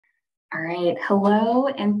All right, hello,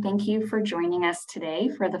 and thank you for joining us today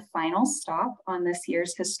for the final stop on this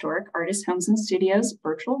year's Historic Artist Homes and Studios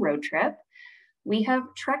virtual road trip. We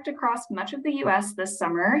have trekked across much of the US this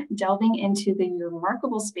summer, delving into the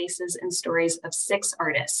remarkable spaces and stories of 6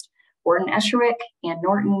 artists: Gordon Escherich, Ann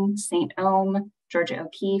Norton, St. Ohm, Georgia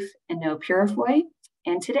O'Keeffe, and Noah Purifoy.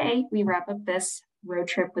 And today we wrap up this road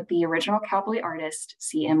trip with the original cowboy artist,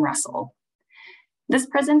 C.M. Russell. This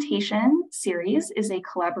presentation series is a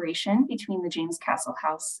collaboration between the James Castle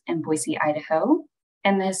House in Boise, Idaho,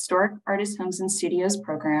 and the Historic Artist Homes and Studios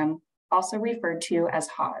program, also referred to as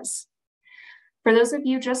HAHS. For those of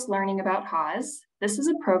you just learning about HAHS, this is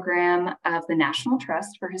a program of the National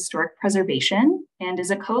Trust for Historic Preservation and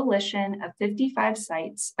is a coalition of 55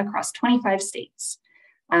 sites across 25 states.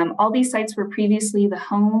 All these sites were previously the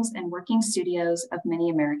homes and working studios of many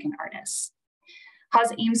American artists.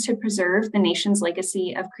 HAHS aims to preserve the nation's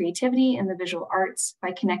legacy of creativity in the visual arts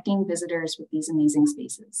by connecting visitors with these amazing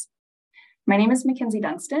spaces. My name is Mackenzie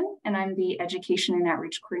Dunstan, and I'm the Education and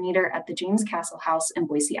Outreach Coordinator at the James Castle House in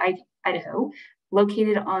Boise, Idaho,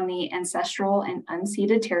 located on the ancestral and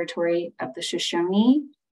unceded territory of the Shoshone,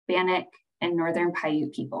 Bannock, and Northern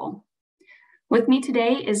Paiute people. With me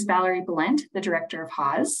today is Valerie Belent, the Director of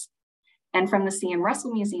HAHS, and from the C.M.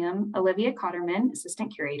 Russell Museum, Olivia Cotterman,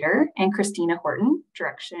 Assistant Curator, and Christina Horton,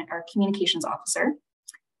 Communications Officer.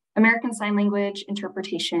 American Sign Language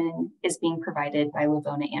interpretation is being provided by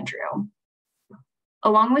Lavona Andrew.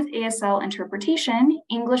 Along with ASL interpretation,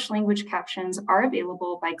 English language captions are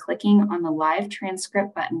available by clicking on the live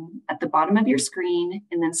transcript button at the bottom of your screen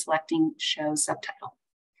and then selecting Show Subtitle.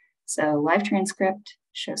 So live transcript,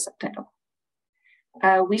 show subtitle.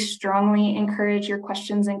 We strongly encourage your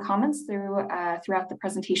questions and comments throughout the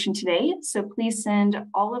presentation today. So please send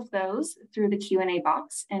all of those through the Q&A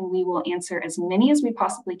box, and we will answer as many as we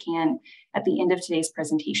possibly can at the end of today's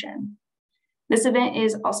presentation. This event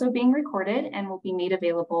is also being recorded and will be made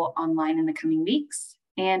available online in the coming weeks.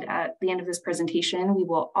 And at the end of this presentation, we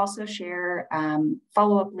will also share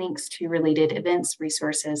follow-up links to related events,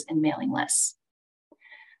 resources, and mailing lists.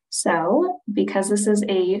 So because this is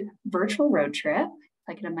a virtual road trip,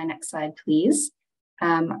 if I could have my next slide, please.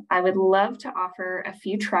 I would love to offer a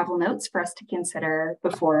few travel notes for us to consider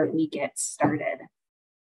before we get started.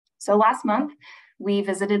 So last month, we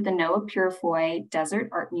visited the Noah Purifoy Desert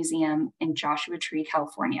Art Museum in Joshua Tree,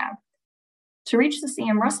 California. To reach the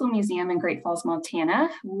C.M. Russell Museum in Great Falls, Montana,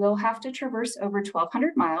 we'll have to traverse over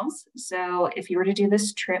 1,200 miles. So if you were to do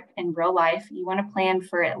this trip in real life, you want to plan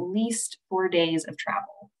for at least 4 days of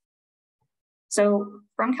travel. So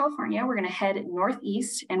from California, we're going to head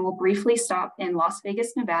northeast and we'll briefly stop in Las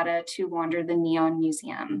Vegas, Nevada to wander the Neon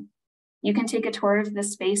Museum. You can take a tour of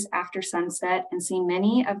this space after sunset and see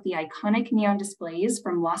many of the iconic neon displays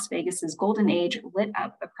from Las Vegas's golden age lit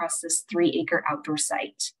up across this 3-acre outdoor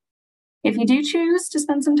site. If you do choose to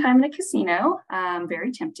spend some time in a casino,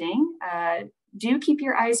 very tempting, do keep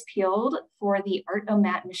your eyes peeled for the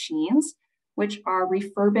Art-O-Mat machines, which are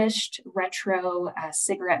refurbished retro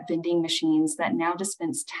cigarette vending machines that now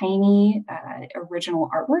dispense tiny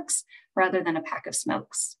original artworks rather than a pack of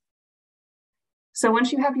smokes. So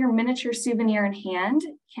once you have your miniature souvenir in hand,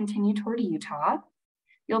 continue toward Utah.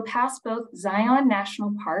 You'll pass both Zion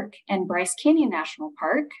National Park and Bryce Canyon National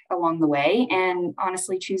Park along the way, and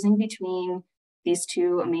honestly, choosing between these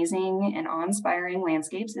two amazing and awe-inspiring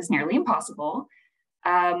landscapes is nearly impossible.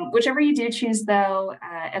 Whichever you do choose, though,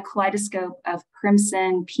 a kaleidoscope of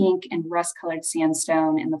crimson, pink, and rust-colored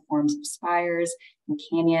sandstone in the forms of spires and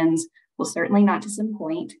canyons will certainly not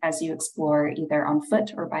disappoint as you explore either on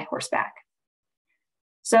foot or by horseback.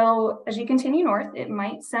 So as you continue north, it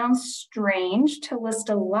might sound strange to list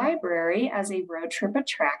a library as a road trip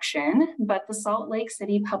attraction, but the Salt Lake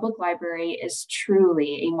City Public Library is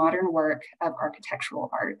truly a modern work of architectural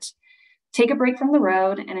art. Take a break from the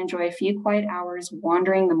road and enjoy a few quiet hours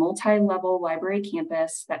wandering the multi-level library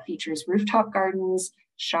campus that features rooftop gardens,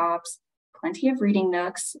 shops, plenty of reading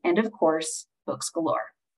nooks, and of course, books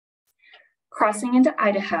galore. Crossing into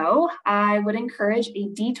Idaho, I would encourage a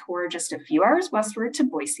detour just a few hours westward to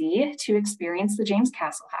Boise to experience the James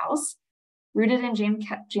Castle House. Rooted in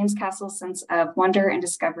James Castle's sense of wonder and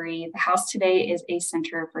discovery, the house today is a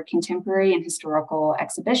center for contemporary and historical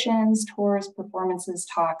exhibitions, tours, performances,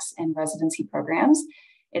 talks, and residency programs.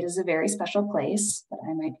 It is a very special place, but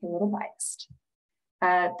I might be a little biased.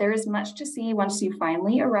 There is much to see once you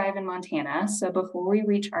finally arrive in Montana. So before we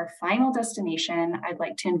reach our final destination, I'd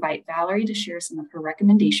like to invite Valerie to share some of her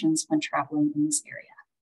recommendations when traveling in this area.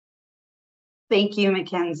 Thank you,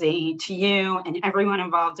 Mackenzie, to you and everyone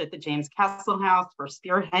involved at the James Castle House for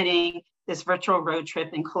spearheading this virtual road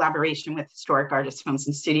trip in collaboration with Historic Artists Homes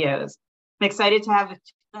and Studios. I'm excited to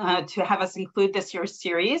have us include this year's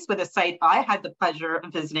series with a site I had the pleasure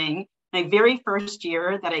of visiting my very first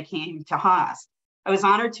year that I came to HAHS. I was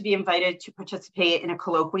honored to be invited to participate in a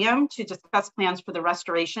colloquium to discuss plans for the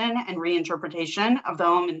restoration and reinterpretation of the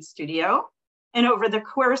home and studio. And over the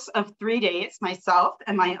course of 3 days, myself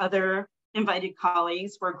and my other invited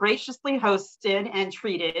colleagues were graciously hosted and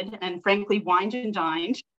treated and frankly wined and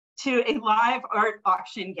dined to a live art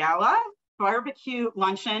auction gala, barbecue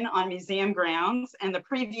luncheon on museum grounds, and the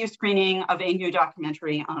preview screening of a new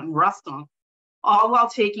documentary on Russell, all while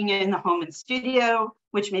taking in the home and studio,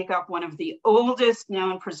 which make up one of the oldest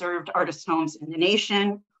known preserved artist homes in the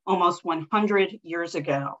nation, almost 100 years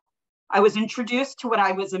ago. I was introduced to what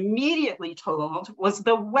I was immediately told was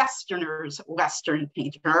the Westerner's Western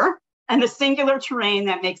painter and the singular terrain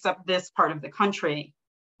that makes up this part of the country.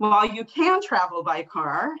 While you can travel by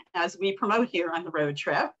car, as we promote here on the road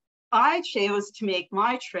trip, I chose to make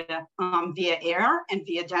my trip via air and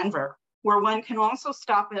via Denver, where one can also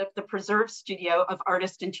stop at the preserved studio of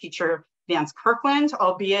artist and teacher Vance Kirkland,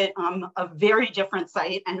 albeit a very different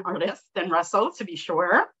site and artist than Russell, to be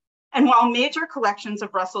sure. And while major collections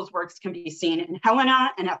of Russell's works can be seen in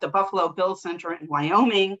Helena and at the Buffalo Bill Center in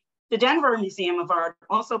Wyoming, the Denver Museum of Art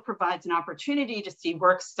also provides an opportunity to see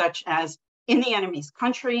works such as In the Enemy's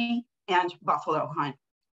Country and Buffalo Hunt.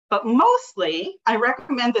 But mostly, I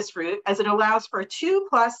recommend this route as it allows for a 2+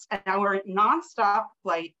 hour nonstop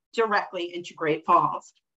flight directly into Great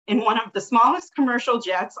Falls in one of the smallest commercial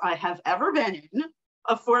jets I have ever been in,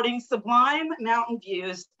 affording sublime mountain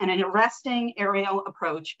views and an arresting aerial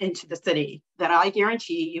approach into the city that I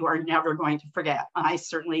guarantee you are never going to forget. I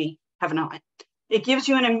certainly have not. It gives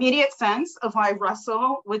you an immediate sense of why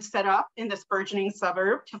Russell would set up in this burgeoning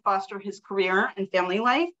suburb to foster his career and family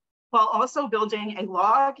life, while also building a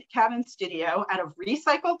log cabin studio out of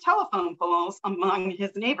recycled telephone poles among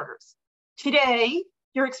his neighbors. Today,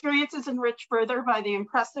 your experience is enriched further by the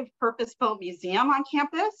impressive purpose-built museum on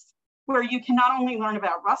campus, where you can not only learn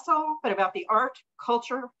about Russell, but about the art,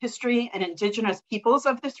 culture, history, and indigenous peoples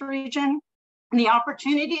of this region. And the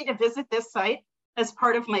opportunity to visit this site as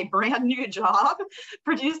part of my brand new job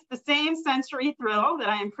produced the same sensory thrill that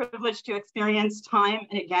I am privileged to experience time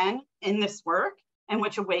and again in this work, and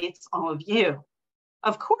which awaits all of you.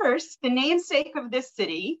 Of course, the namesake of this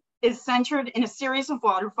city is centered in a series of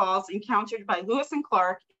waterfalls encountered by Lewis and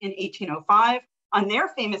Clark in 1805 on their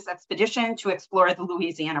famous expedition to explore the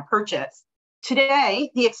Louisiana Purchase.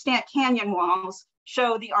 Today, the extant canyon walls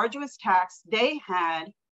show the arduous task they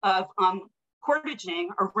had of portaging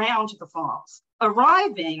around the falls.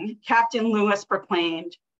 Arriving, Captain Lewis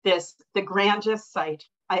proclaimed this the grandest sight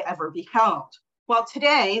I ever beheld. While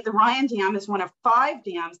today, the Ryan Dam is one of 5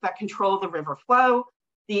 dams that control the river flow,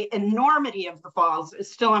 the enormity of the falls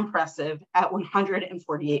is still impressive at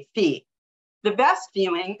 148 feet. The best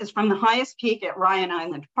viewing is from the highest peak at Ryan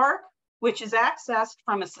Island Park, which is accessed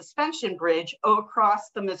from a suspension bridge across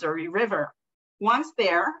the Missouri River. Once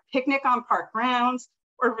there, picnic on park grounds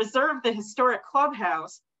or reserve the historic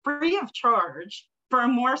clubhouse free of charge for a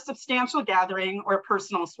more substantial gathering or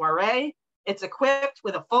personal soiree. It's equipped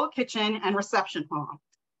with a full kitchen and reception hall.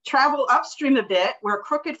 Travel upstream a bit where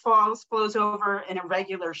Crooked Falls flows over an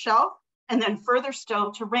irregular shelf, and then further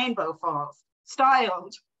still to Rainbow Falls,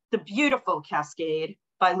 styled the beautiful Cascade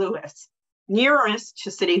by Lewis. Nearest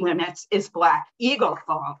to city limits is Black Eagle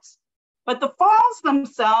Falls. But the falls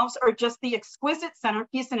themselves are just the exquisite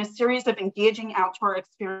centerpiece in a series of engaging outdoor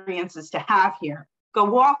experiences to have here. Go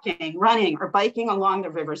walking, running, or biking along the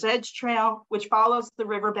river's edge trail, which follows the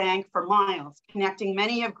riverbank for miles, connecting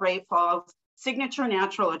many of Great Falls' signature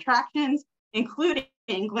natural attractions, including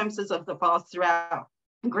glimpses of the falls throughout.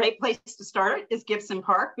 A great place to start is Gibson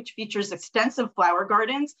Park, which features extensive flower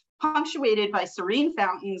gardens, punctuated by serene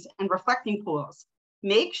fountains and reflecting pools.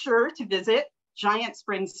 Make sure to visit Giant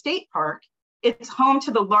Springs State Park. It's home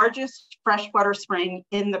to the largest freshwater spring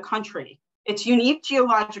in the country. Its unique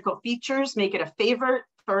geological features make it a favorite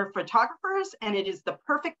for photographers, and it is the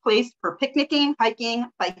perfect place for picnicking, hiking,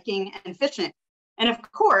 biking, and fishing. And of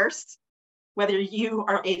course, whether you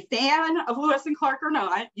are a fan of Lewis and Clark or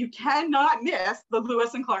not, you cannot miss the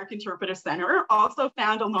Lewis and Clark Interpretive Center, also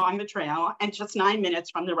found along the trail and just 9 minutes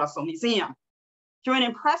from the Russell Museum. Through an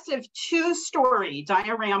impressive 2-story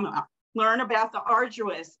diorama, learn about the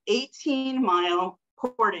arduous 18-mile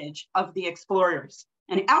portage of the explorers.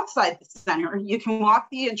 And outside the center, you can walk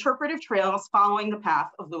the interpretive trails following the path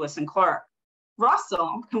of Lewis and Clark.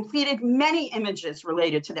 Russell completed many images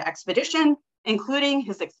related to the expedition, including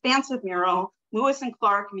his expansive mural, Lewis and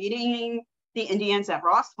Clark meeting the Indians at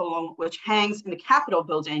Ross Hole, which hangs in the Capitol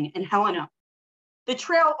building in Helena. The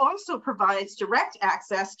trail also provides direct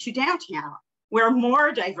access to downtown, where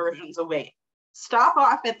more diversions await. Stop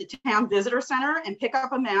off at the town visitor center and pick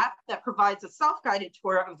up a map that provides a self-guided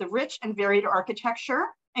tour of the rich and varied architecture,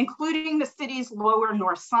 including the city's lower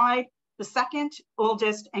north side, the second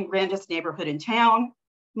oldest and grandest neighborhood in town.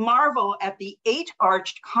 Marvel at the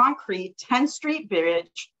 8-arched concrete 10th Street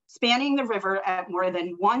Bridge spanning the river at more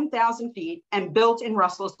than 1,000 feet and built in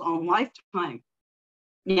Russell's own lifetime.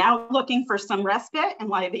 Now looking for some respite and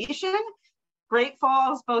libation, Great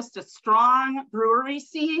Falls boasts a strong brewery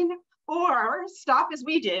scene, or stop as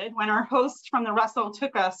we did when our host from the Russell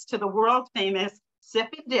took us to the world famous Sip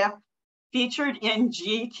and Dip featured in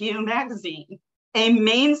GQ magazine. A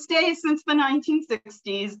mainstay since the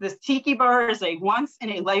 1960s, this tiki bar is a once in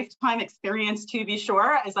a lifetime experience, to be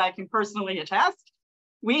sure, as I can personally attest.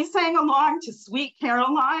 We sang along to Sweet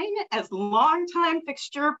Caroline as longtime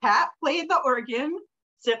fixture Pat played the organ,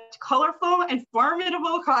 sipped colorful and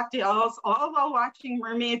formidable cocktails, all while watching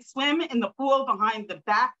mermaids swim in the pool behind the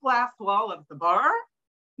back glass wall of the bar.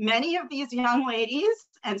 Many of these young ladies,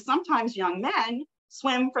 and sometimes young men,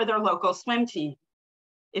 swim for their local swim team.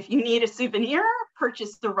 If you need a souvenir,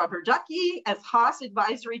 purchase the rubber ducky, as HAHS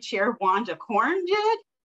Advisory Chair Wanda Korn did.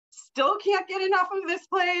 Still can't get enough of this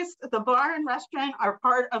place. The bar and restaurant are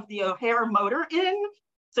part of the O'Hare Motor Inn,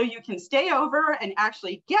 so you can stay over and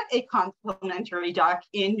actually get a complimentary duck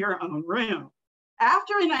in your own room.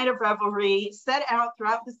 After a night of revelry, set out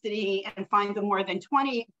throughout the city and find the more than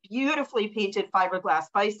 20 beautifully painted fiberglass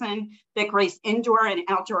bison that grace indoor and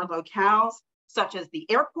outdoor locales, such as the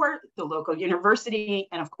airport, the local university,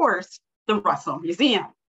 and of course, the Russell Museum.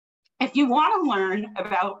 If you want to learn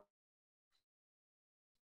about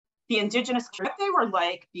the indigenous what they were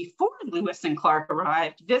like before Lewis and Clark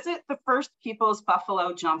arrived, visit the First Peoples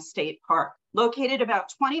Buffalo Jump State Park. Located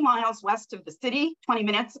about 20 minutes west of the city,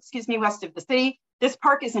 west of the city, this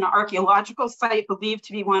park is an archaeological site believed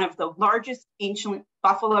to be one of the largest ancient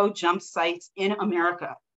buffalo jump sites in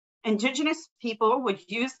America. Indigenous people would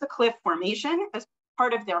use the cliff formation as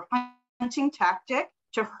part of their hunting tactic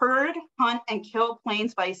to herd, hunt, and kill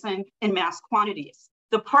plains bison in mass quantities.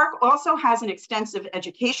 The park also has an extensive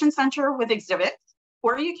education center with exhibits,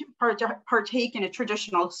 or you can partake in a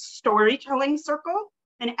traditional storytelling circle,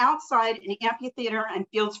 and outside an amphitheater and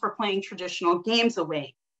fields for playing traditional games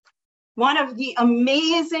away. One of the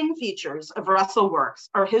amazing features of Russell Works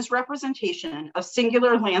are his representation of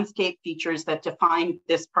singular landscape features that define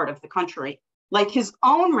this part of the country, like his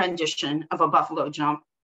own rendition of a buffalo jump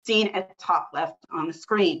seen at the top left on the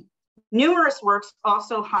screen. Numerous works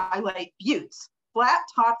also highlight buttes,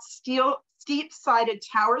 flat-topped, steep-sided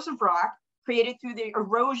towers of rock created through the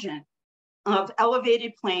erosion of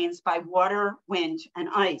elevated plains by water, wind, and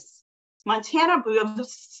ice. Montana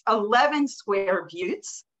boasts 11 square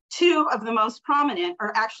buttes. 2 of the most prominent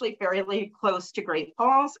are actually fairly close to Great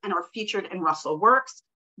Falls and are featured in Russell Works.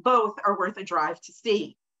 Both are worth a drive to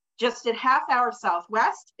see. Just a half-hour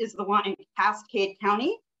southwest is the one in Cascade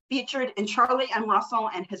County, featured in Charlie M. Russell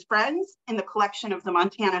and his friends in the collection of the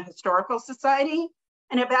Montana Historical Society.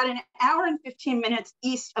 And about an hour and 15 minutes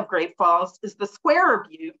east of Great Falls is the Square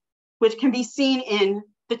Butte, which can be seen in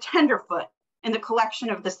the Tenderfoot in the collection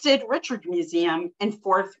of the Sid Richard Museum in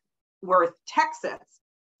Fort Worth, Texas.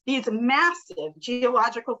 These massive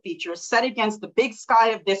geological features set against the big sky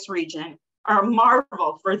of this region are a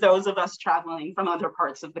marvel for those of us traveling from other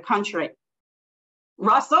parts of the country.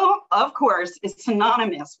 Russell, of course, is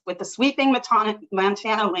synonymous with the sweeping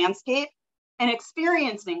Montana landscape, and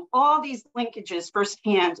experiencing all these linkages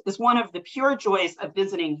firsthand is one of the pure joys of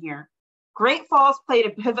visiting here. Great Falls played a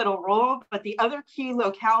pivotal role, but the other key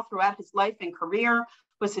locale throughout his life and career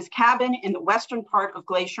was his cabin in the western part of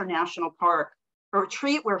Glacier National Park, a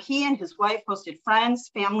retreat where he and his wife hosted friends,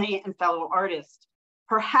 family, and fellow artists.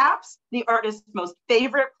 Perhaps the artist's most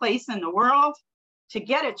favorite place in the world. To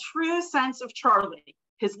get a true sense of Charlie,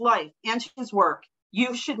 his life, and his work,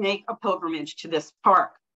 you should make a pilgrimage to this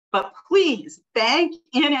park. But please bank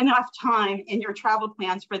in enough time in your travel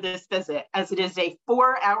plans for this visit, as it is a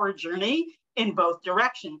 4-hour journey in both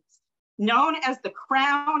directions. Known as the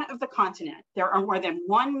crown of the continent, there are more than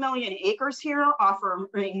 1 million acres here,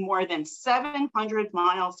 offering more than 700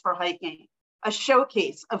 miles for hiking, a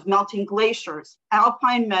showcase of melting glaciers,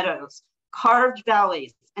 alpine meadows, carved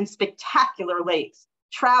valleys, and spectacular lakes.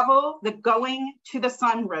 Travel the Going to the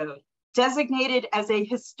Sun Road, designated as a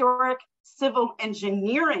historic civil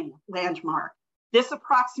engineering landmark. This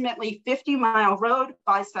approximately 50-mile road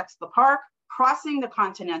bisects the park, crossing the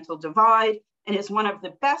Continental Divide, and is one of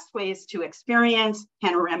the best ways to experience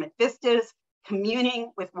panoramic vistas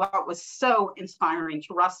communing with what was so inspiring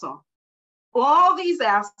to Russell. All these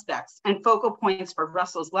aspects and focal points for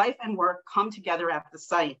Russell's life and work come together at the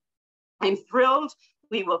site. I'm thrilled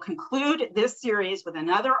we will conclude this series with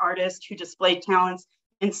another artist who displayed talents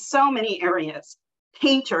in so many areas: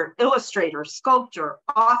 painter, illustrator, sculptor,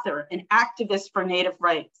 author, and activist for Native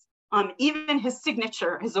rights. Even his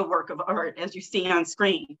signature is a work of art, as you see on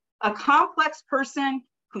screen. A complex person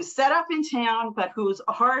who set up in town, but whose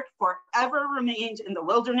heart forever remained in the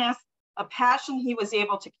wilderness, a passion he was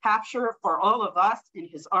able to capture for all of us in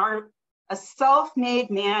his art, a self-made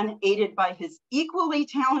man aided by his equally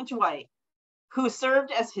talented wife, who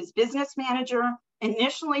served as his business manager,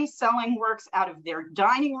 initially selling works out of their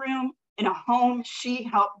dining room in a home she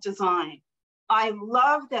helped design. I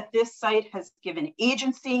love that this site has given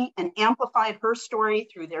agency and amplified her story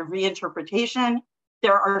through their reinterpretation.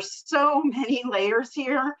 There are so many layers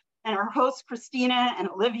here, and our hosts, Christina and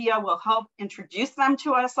Olivia, will help introduce them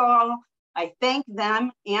to us all. I thank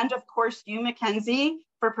them, and of course you, Mackenzie,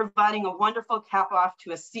 for providing a wonderful cap off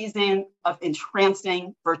to a season of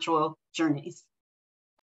entrancing virtual journeys.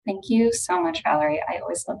 Thank you so much, Valerie. I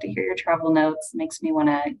always love to hear your travel notes. It makes me want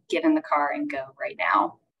to get in the car and go right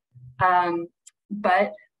now.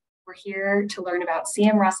 But we're here to learn about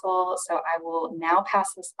C.M. Russell, so I will now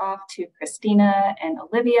pass this off to Christina and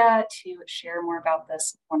Olivia to share more about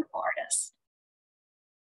this wonderful artist.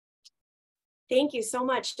 Thank you so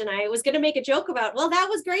much. And I was going to make a joke about, well, that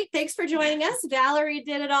was great. Thanks for joining us. Valerie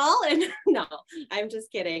did it all. And no, I'm just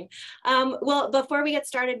kidding. Well, before we get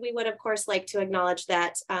started, we would, of course, like to acknowledge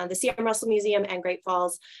that the C.M. Russell Museum and Great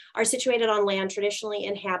Falls are situated on land traditionally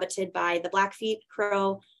inhabited by the Blackfeet,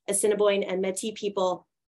 Crow, Assiniboine, and Métis people,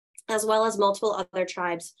 as well as multiple other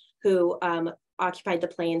tribes who occupied the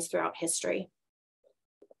plains throughout history.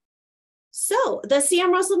 So the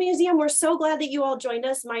C.M. Russell Museum, we're so glad that you all joined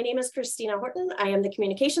us. My name is Christina Horton. I am the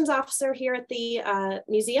communications officer here at the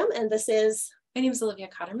museum, and this is... My name is Olivia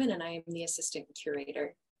Cotterman, and I am the assistant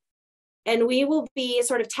curator. And we will be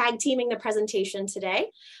sort of tag teaming the presentation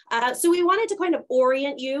today. So we wanted to kind of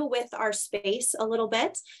orient you with our space a little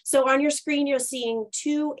bit. So on your screen, you're seeing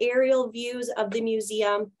two aerial views of the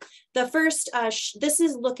museum. The first, this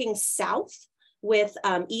is looking south, with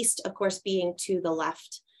east, of course, being to the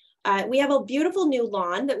left. We have a beautiful new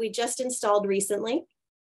lawn that we just installed recently,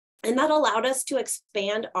 and that allowed us to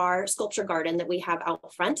expand our sculpture garden that we have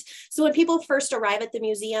out front. So when people first arrive at the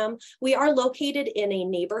museum, we are located in a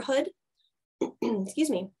neighborhood,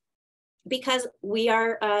 excuse me, because we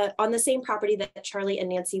are on the same property that Charlie and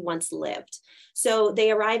Nancy once lived. So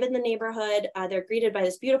they arrive in the neighborhood, they're greeted by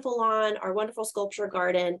this beautiful lawn, our wonderful sculpture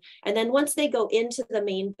garden. And then once they go into the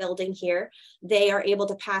main building here, they are able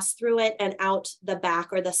to pass through it and out the back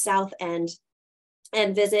or the south end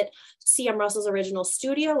and visit C.M. Russell's original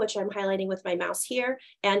studio, which I'm highlighting with my mouse here,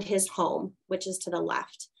 and his home, which is to the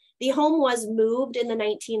left. The home was moved in the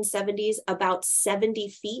 1970s about 70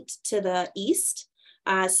 feet to the east.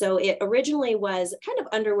 So it originally was kind of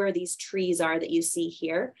under where these trees are that you see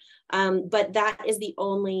here. But that is the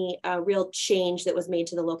only real change that was made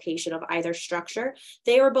to the location of either structure.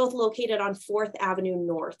 They were both located on 4th Avenue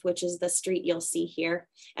North, which is the street you'll see here.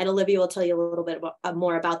 And Olivia will tell you a little bit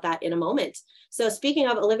more about that in a moment. So speaking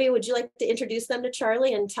of, Olivia, would you like to introduce them to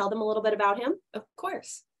Charlie and tell them a little bit about him? Of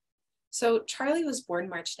course. So Charlie was born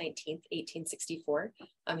March 19th, 1864.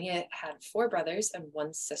 He had 4 brothers and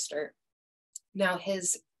 1 sister. Now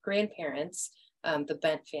his grandparents, the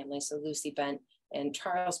Bent family, so Lucy Bent and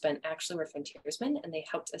Charles Bent, actually were frontiersmen, and they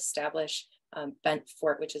helped establish Bent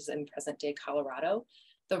Fort, which is in present-day Colorado.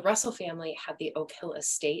 The Russell family had the Oak Hill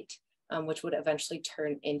Estate, which would eventually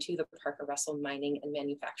turn into the Parker Russell Mining and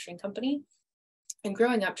Manufacturing Company. And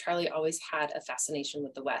growing up, Charlie always had a fascination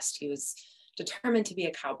with the West. He was determined to be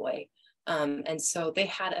a cowboy. And so they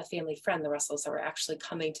had a family friend, the Russells, that were actually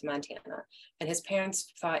coming to Montana. And his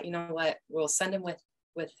parents thought, you know what, we'll send him with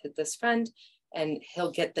this friend, and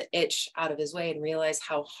he'll get the itch out of his way and realize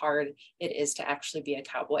how hard it is to actually be a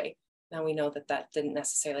cowboy. Now we know that that didn't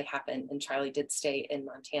necessarily happen, and Charlie did stay in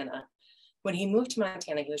Montana. When he moved to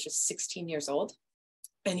Montana, he was just 16 years old,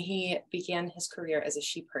 and he began his career as a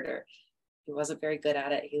sheep herder. He wasn't very good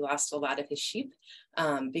at it. He lost a lot of his sheep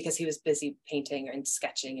because he was busy painting and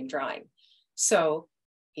sketching and drawing. So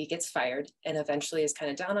he gets fired and eventually is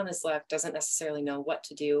kind of down on his luck, doesn't necessarily know what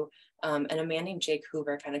to do. And a man named Jake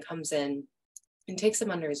Hoover kind of comes in and takes him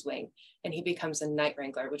under his wing, and he becomes a night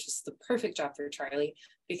wrangler, which is the perfect job for Charlie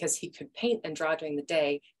because he could paint and draw during the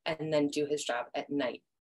day and then do his job at night.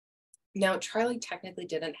 Now, Charlie technically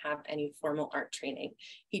didn't have any formal art training.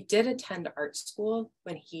 He did attend art school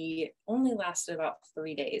when he only lasted about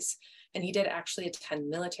 3 days. And he did actually attend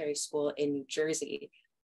military school in New Jersey,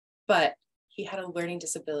 but he had a learning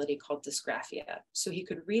disability called dysgraphia. So he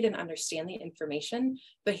could read and understand the information,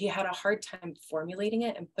 but he had a hard time formulating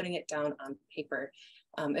it and putting it down on paper.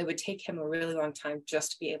 It would take him a really long time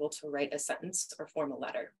just to be able to write a sentence or form a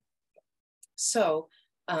letter. So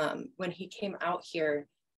when he came out here,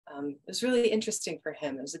 it was really interesting for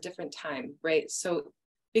him. It was a different time, right? So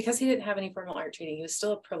because he didn't have any formal art training, he was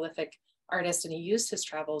still a prolific artist, and he used his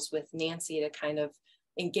travels with Nancy to kind of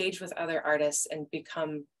engage with other artists and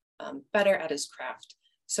become better at his craft.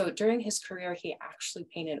 So during his career, he actually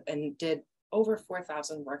painted and did over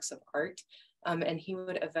 4,000 works of art. And he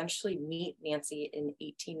would eventually meet Nancy in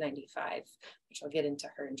 1895, which I'll get into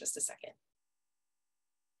her in just a second.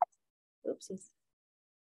 Oopsies.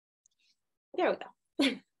 There we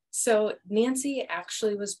go. So Nancy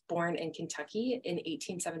actually was born in Kentucky in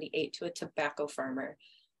 1878 to a tobacco farmer.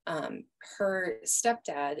 Her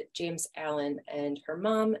stepdad, James Allen, and her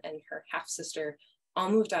mom and her half-sister all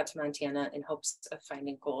moved out to Montana in hopes of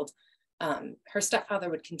finding gold. Her stepfather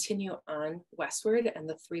would continue on westward, and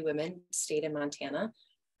the three women stayed in Montana.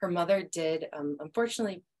 Her mother did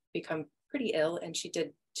unfortunately become pretty ill, and she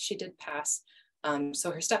did pass.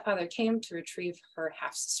 So her stepfather came to retrieve her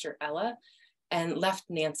half-sister Ella and left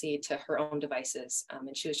Nancy to her own devices.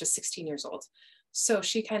 And she was just 16 years old. So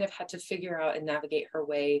she kind of had to figure out and navigate her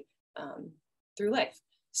way through life.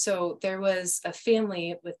 So there was a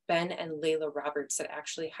family with Ben and Layla Roberts that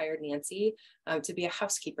actually hired Nancy to be a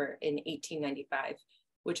housekeeper in 1895,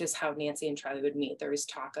 which is how Nancy and Charlie would meet. There was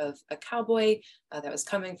talk of a cowboy that was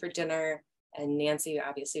coming for dinner, and Nancy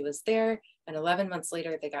obviously was there. And 11 months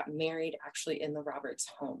later, they got married actually in the Roberts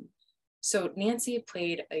home. So Nancy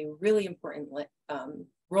played a really important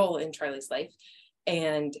role in Charlie's life.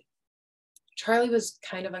 And Charlie was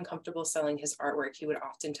kind of uncomfortable selling his artwork. He would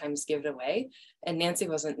oftentimes give it away, and Nancy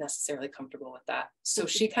wasn't necessarily comfortable with that. So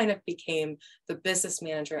she kind of became the business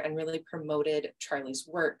manager and really promoted Charlie's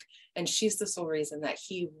work. And she's the sole reason that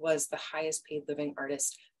he was the highest paid living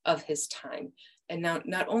artist of his time. And now,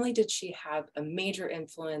 not only did she have a major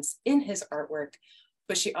influence in his artwork,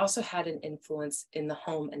 but she also had an influence in the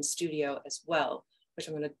home and studio as well, which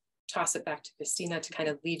I'm going to toss it back to Christina to kind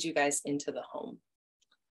of lead you guys into the home.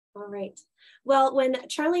 All right. Well, when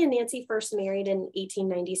Charlie and Nancy first married in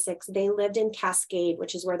 1896, they lived in Cascade,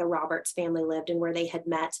 which is where the Roberts family lived and where they had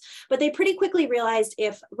met. But they pretty quickly realized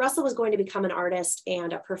if Russell was going to become an artist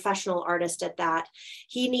and a professional artist at that,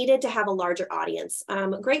 he needed to have a larger audience.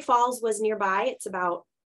 Great Falls was nearby. It's about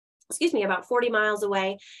 40 miles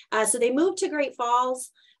away. So they moved to Great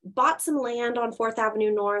Falls, bought some land on 4th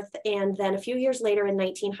Avenue North, and then a few years later in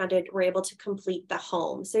 1900, were able to complete the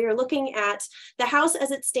home. So you're looking at the house as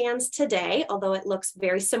it stands today, although it looks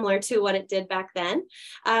very similar to what it did back then.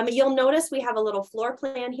 You'll notice we have a little floor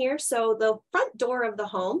plan here. So the front door of the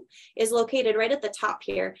home is located right at the top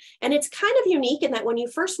here. And it's kind of unique in that when you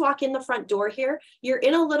first walk in the front door here, you're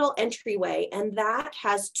in a little entryway, and that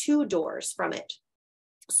has 2 doors from it.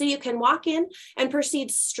 So you can walk in and proceed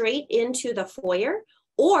straight into the foyer,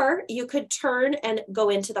 or you could turn and go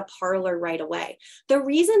into the parlor right away. The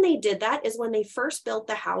reason they did that is when they first built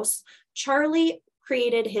the house, Charlie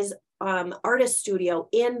created his artist studio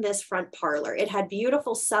in this front parlor. It had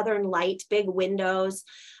beautiful southern light, big windows,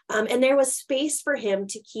 and there was space for him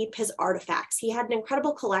to keep his artifacts. He had an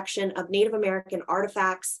incredible collection of Native American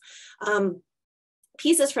artifacts,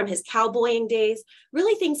 pieces from his cowboying days,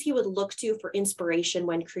 really things he would look to for inspiration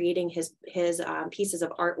when creating his pieces of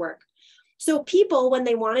artwork. So people, when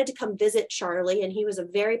they wanted to come visit Charlie, and he was a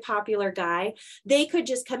very popular guy, they could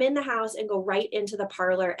just come in the house and go right into the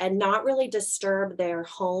parlor and not really disturb their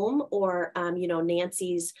home or,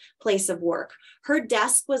 Nancy's place of work. Her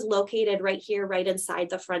desk was located right here, right inside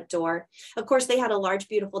the front door. Of course, they had a large,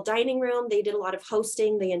 beautiful dining room. They did a lot of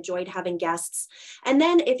hosting. They enjoyed having guests. And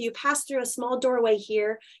then if you pass through a small doorway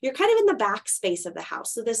here, you're kind of in the back space of the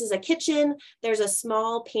house. So this is a kitchen. There's a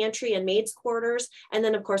small pantry and maid's quarters, and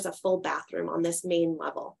then of course a full bathroom on this main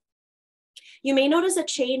level. You may notice a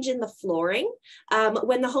change in the flooring.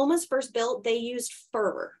 When the home was first built, they used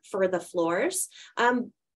fir for the floors.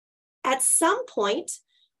 At some point,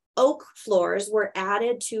 oak floors were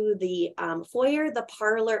added to the foyer, the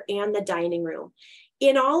parlor, and the dining room.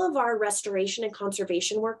 In all of our restoration and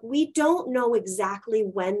conservation work, we don't know exactly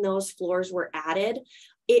when those floors were added.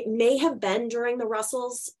 It may have been during the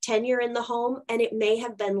Russells' tenure in the home, and it may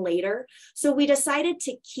have been later. So we decided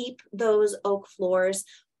to keep those oak floors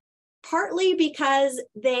partly because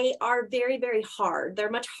they are very, very hard. They're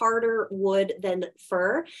much harder wood than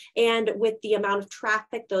fir. And with the amount of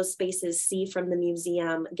traffic those spaces see from the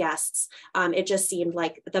museum guests, it just seemed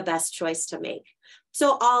like the best choice to make.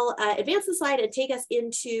 So I'll advance the slide and take us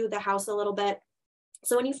into the house a little bit.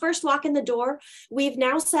 So when you first walk in the door, we've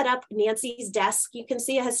now set up Nancy's desk. You can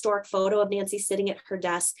see a historic photo of Nancy sitting at her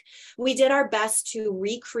desk. We did our best to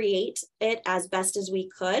recreate it as best as we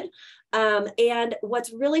could. And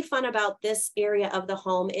what's really fun about this area of the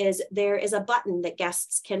home is there is a button that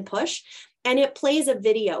guests can push, and it plays a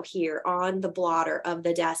video here on the blotter of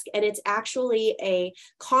the desk. And it's actually a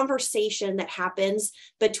conversation that happens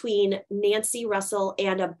between Nancy Russell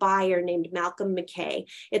and a buyer named Malcolm McKay.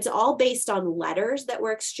 It's all based on letters that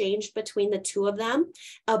were exchanged between the two of them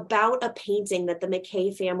about a painting that the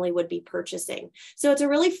McKay family would be purchasing. So it's a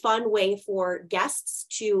really fun way for guests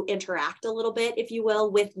to interact a little bit, if you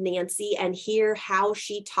will, with Nancy and hear how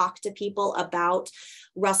she talked to people about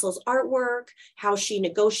Russell's artwork, how she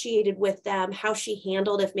negotiated with them, how she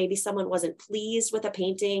handled if maybe someone wasn't pleased with a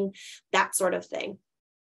painting, that sort of thing.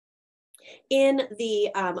 In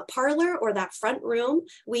the parlor, or that front room,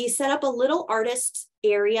 we set up a little artist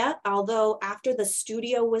area, although after the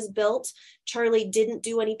studio was built, Charlie didn't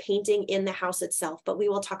do any painting in the house itself, but we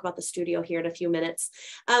will talk about the studio here in a few minutes.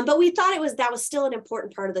 But we thought that was still an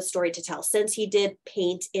important part of the story to tell, since he did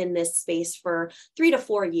paint in this space for 3 to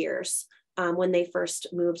 4 years when they first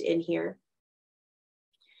moved in here.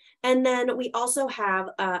 And then we also have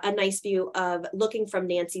a nice view of looking from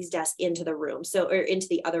Nancy's desk into the room, or into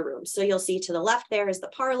the other room. So you'll see to the left there is the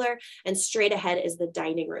parlor, and straight ahead is the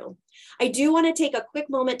dining room. I do want to take a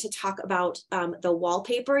quick moment to talk about the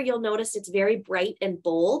wallpaper. You'll notice it's very bright and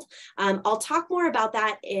bold. I'll talk more about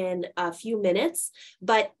that in a few minutes,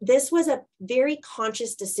 but this was a very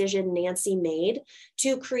conscious decision Nancy made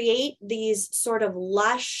to create these sort of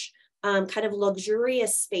lush, kind of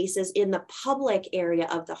luxurious spaces in the public area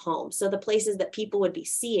of the home. So the places that people would be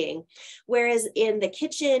seeing, whereas in the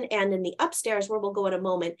kitchen and in the upstairs, where we'll go in a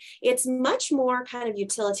moment, it's much more kind of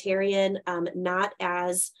utilitarian, not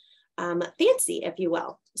as fancy, if you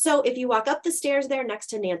will. So if you walk up the stairs there next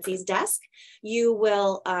to Nancy's desk, you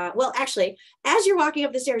will, well, actually, as you're walking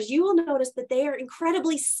up the stairs, you will notice that they are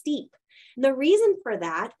incredibly steep. And the reason for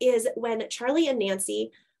that is when Charlie and Nancy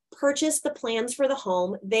purchased the plans for the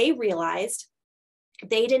home, they realized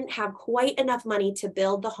they didn't have quite enough money to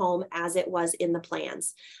build the home as it was in the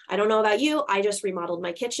plans. I don't know about you, I just remodeled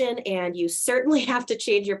my kitchen, and you certainly have to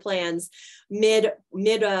change your plans mid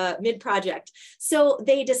project. So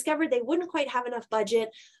they discovered they wouldn't quite have enough budget.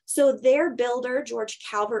 So their builder, George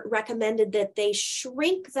Calvert, recommended that they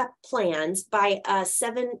shrink the plans by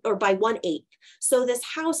 1/8. So this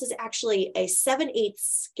house is actually a 7/8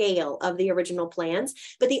 scale of the original plans.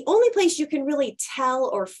 But the only place you can really tell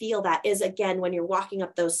or feel that is, again, when you're walking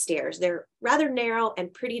up those stairs. They're rather narrow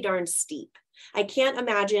and pretty darn steep. I can't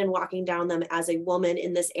imagine walking down them as a woman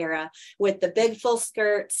in this era with the big full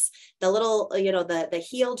skirts, the little, the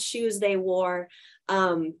heeled shoes they wore.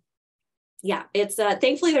 Yeah, it's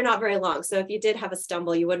thankfully they're not very long. So if you did have a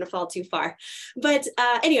stumble, you wouldn't fall too far. But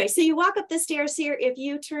anyway, so you walk up the stairs here. If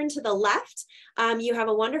you turn to the left, you have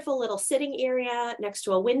a wonderful little sitting area next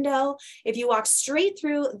to a window. If you walk straight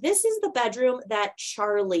through, this is the bedroom that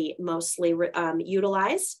Charlie mostly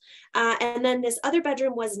utilized. And then this other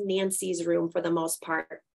bedroom was Nancy's room for the most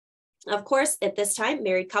part. Of course, at this time,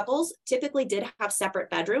 married couples typically did have separate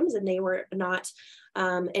bedrooms, and they were not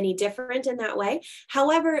any different in that way.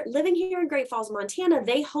 However, living here in Great Falls, Montana,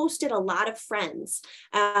 they hosted a lot of friends.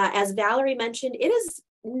 As Valerie mentioned, it is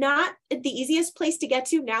not the easiest place to get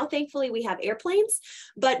to. Now, thankfully, we have airplanes,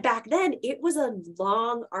 but back then it was a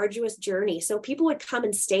long, arduous journey. So people would come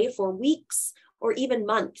and stay for weeks or even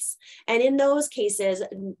months. And in those cases,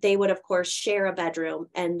 they would, of course, share a bedroom.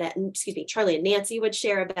 And Charlie and Nancy would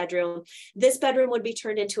share a bedroom. This bedroom would be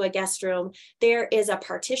turned into a guest room. There is a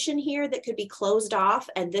partition here that could be closed off,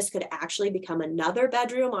 and this could actually become another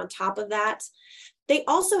bedroom on top of that. They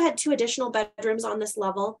also had 2 additional bedrooms on this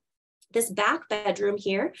level. This back bedroom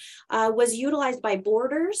here was utilized by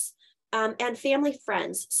boarders and family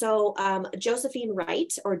friends. So Josephine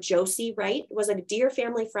Wright, or Josie Wright, was a dear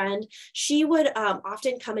family friend. She would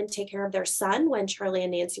often come and take care of their son when Charlie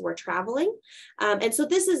and Nancy were traveling. And so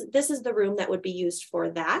this is the room that would be used for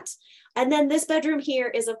that. And then this bedroom here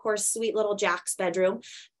is, of course, sweet little Jack's bedroom.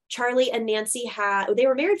 Charlie and Nancy they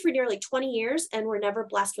were married for nearly 20 years and were never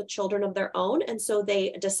blessed with children of their own. And so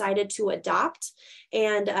they decided to adopt,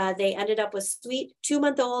 and they ended up with sweet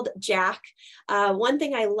 2-month-old Jack.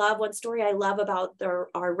 One story I love about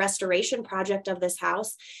our restoration project of this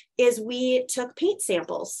house is we took paint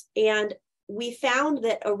samples, and we found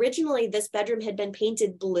that originally this bedroom had been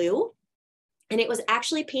painted blue. And it was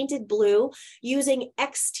actually painted blue using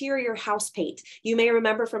exterior house paint. You may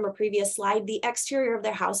remember from a previous slide, the exterior of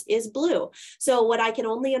their house is blue. So what I can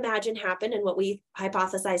only imagine happened, and what we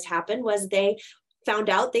hypothesized happened, was they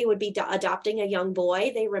found out they would be adopting a young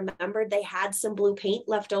boy. They remembered they had some blue paint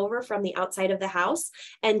left over from the outside of the house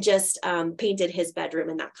and just painted his bedroom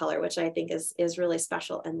in that color, which I think is really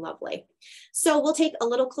special and lovely. So we'll take a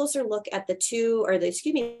little closer look at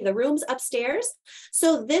the rooms upstairs.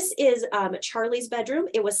 So this is Charlie's bedroom.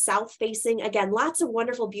 It was south facing. Again, lots of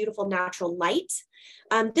wonderful, beautiful natural light.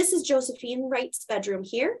 This is Josephine Wright's bedroom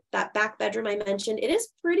here, that back bedroom I mentioned. It is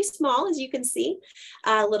pretty small, as you can see.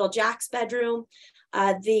 Little Jack's bedroom.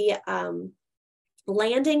 The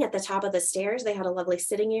landing at the top of the stairs, they had a lovely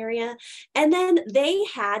sitting area. And then they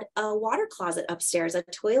had a water closet upstairs, a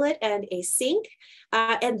toilet and a sink.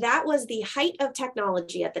 And that was the height of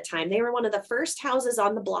technology at the time. They were one of the first houses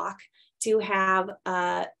on the block to have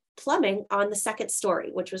plumbing on the second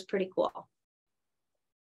story, which was pretty cool.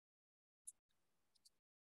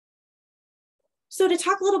 So to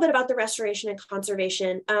talk a little bit about the restoration and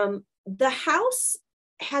conservation, the house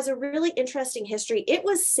has a really interesting history. It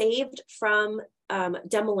was saved from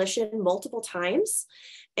demolition multiple times.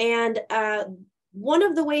 And one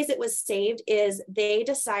of the ways it was saved is they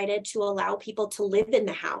decided to allow people to live in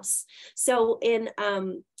the house. So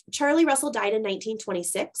Charlie Russell died in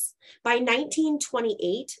 1926. By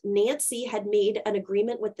 1928, Nancy had made an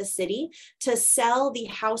agreement with the city to sell the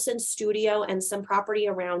house and studio and some property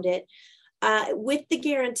around it with the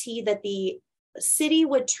guarantee that the city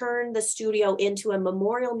would turn the studio into a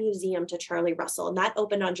memorial museum to Charlie Russell. And that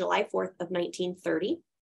opened on July 4th of 1930.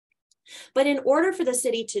 But in order for the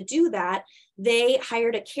city to do that, they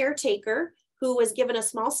hired a caretaker who was given a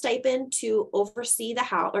small stipend to oversee the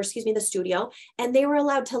house, the studio, and they were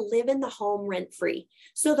allowed to live in the home rent-free.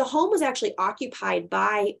 So the home was actually occupied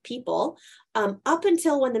by people up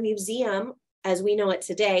until when the museum, as we know it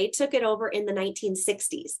today, took it over in the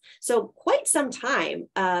 1960s. So quite some time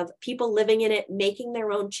of people living in it, making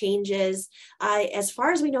their own changes. As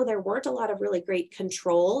far as we know, there weren't a lot of really great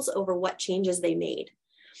controls over what changes they made.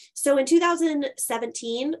 So in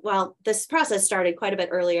 2017, well, this process started quite a bit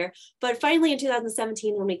earlier, but finally in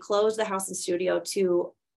 2017, when we closed the house and studio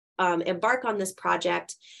to embark on this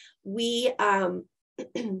project, we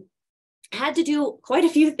had to do quite a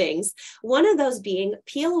few things. One of those being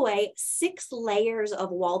peel away 6 layers of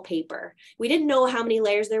wallpaper. We didn't know how many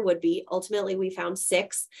layers there would be. Ultimately, we found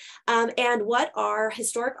 6. And what our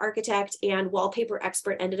historic architect and wallpaper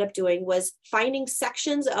expert ended up doing was finding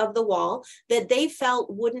sections of the wall that they felt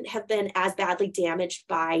wouldn't have been as badly damaged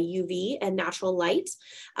by UV and natural light.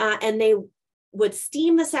 And they would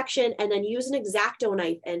steam the section and then use an X-Acto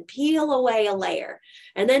knife and peel away a layer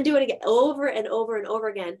and then do it again over and over and over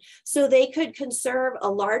again. So they could conserve a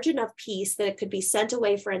large enough piece that it could be sent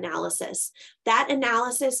away for analysis. That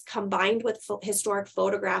analysis combined with historic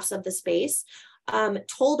photographs of the space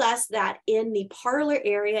told us that in the parlor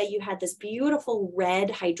area, you had this beautiful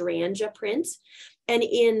red hydrangea print. And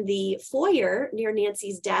in the foyer near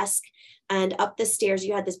Nancy's desk and up the stairs,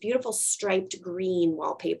 you had this beautiful striped green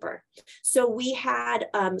wallpaper. So we had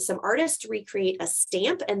some artists recreate a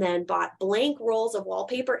stamp and then bought blank rolls of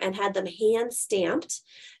wallpaper and had them hand stamped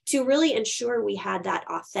to really ensure we had that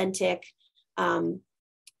authentic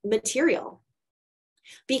material.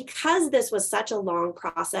 Because this was such a long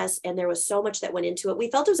process and there was so much that went into it, we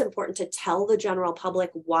felt it was important to tell the general public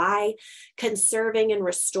why conserving and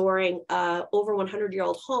restoring a over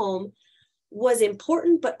 100-year-old home was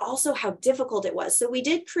important, but also how difficult it was. So we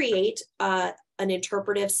did create an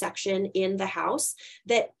interpretive section in the house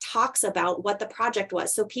that talks about what the project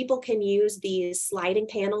was. So people can use these sliding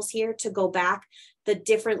panels here to go back the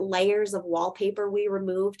different layers of wallpaper we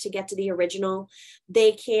removed to get to the original.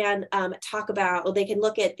 They can they can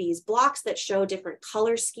look at these blocks that show different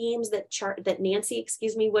color schemes that Nancy,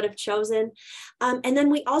 would have chosen. And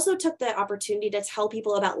then we also took the opportunity to tell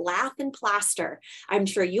people about lath and plaster. I'm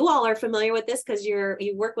sure you all are familiar with this because you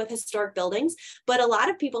work with historic buildings, but a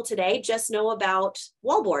lot of people today just know about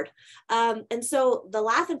wallboard. And so the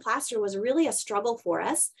lath and plaster was really a struggle for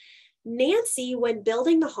us. Nancy, when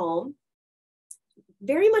building the home,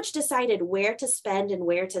 very much decided where to spend and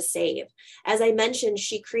where to save. As I mentioned,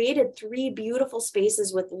 she created 3 beautiful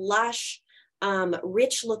spaces with lush,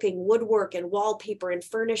 rich looking woodwork and wallpaper and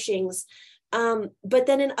furnishings. But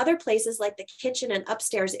then in other places like the kitchen and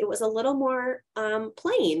upstairs, it was a little more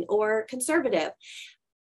plain or conservative.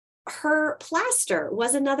 Her plaster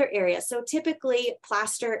was another area. So typically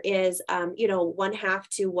plaster is, 1/2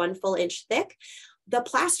 to 1 full inch thick. the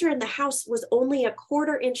plaster in the house was only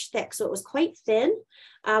 1/4 inch thick. So it was quite thin,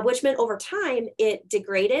 which meant over time it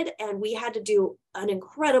degraded, and we had to do an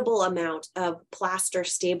incredible amount of plaster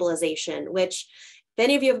stabilization, which if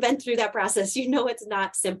any of you have been through that process, you know it's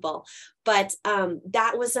not simple. But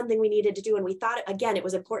that was something we needed to do. And we thought, again, it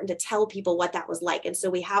was important to tell people what that was like. And so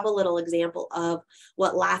we have a little example of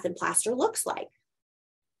what lath and plaster looks like.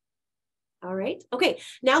 All right. Okay.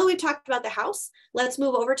 Now that we've talked about the house, let's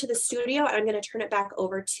move over to the studio. I'm going to turn it back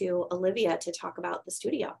over to Olivia to talk about the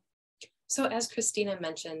studio. So as Christina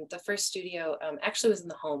mentioned, the first studio actually was in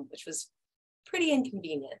the home, which was pretty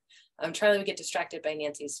inconvenient. Charlie would get distracted by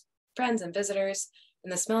Nancy's friends and visitors,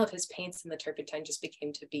 and the smell of his paints and the turpentine just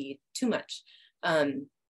became to be too much. And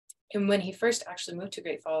when he first actually moved to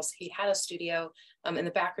Great Falls, he had a studio in the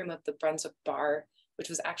back room of the Brunswick Bar, which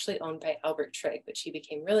was actually owned by Albert Trigg, which he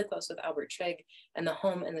became really close with Albert Trigg, and the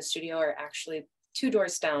home and the studio are actually 2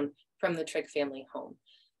 doors down from the Trigg family home.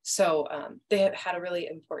 So they have had a really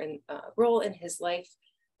important role in his life.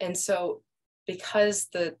 And so because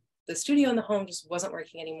the studio and the home just wasn't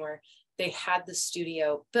working anymore, they had the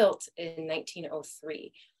studio built in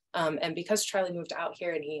 1903. And because Charlie moved out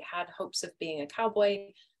here and he had hopes of being a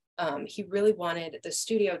cowboy, he really wanted the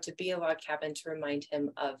studio to be a log cabin to remind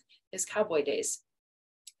him of his cowboy days.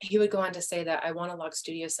 He would go on to say that I want a log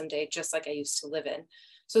studio someday, just like I used to live in.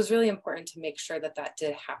 So it was really important to make sure that that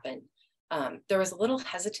did happen. There was a little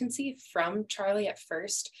hesitancy from Charlie at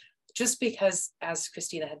first, just because, as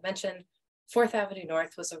Christina had mentioned, 4th Avenue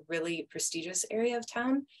North was a really prestigious area of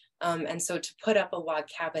town. And so to put up a log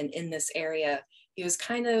cabin in this area, he was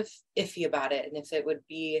kind of iffy about it. And if it would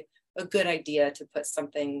be a good idea to put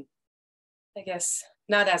something, I guess,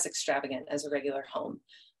 not as extravagant as a regular home.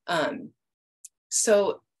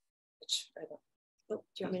 So, do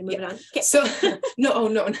you want me to move it on? Okay. So,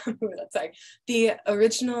 no, sorry. The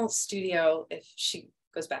original studio, if she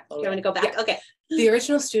goes back a little bit. You want me to go back? Yeah. Okay. The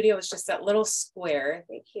original studio was just that little square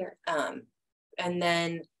right here. And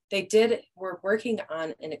then they were working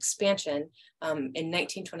on an expansion in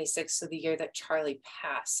 1926, so the year that Charlie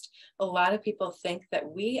passed. A lot of people think that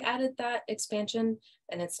we added that expansion,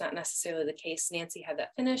 and it's not necessarily the case. Nancy had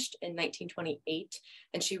that finished in 1928,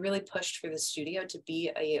 and she really pushed for the studio to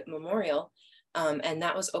be a memorial, and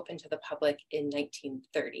that was open to the public in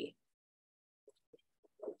 1930.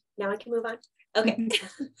 Now I can move on. Okay.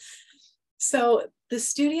 So the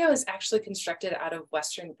studio is actually constructed out of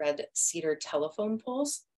Western red cedar telephone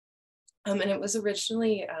poles. And it was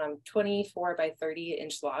originally 24 by 30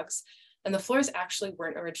 inch logs. And the floors actually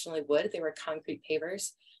weren't originally wood, they were concrete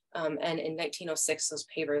pavers. And in 1906, those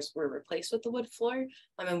pavers were replaced with the wood floor.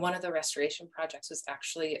 And one of the restoration projects was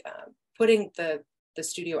actually putting the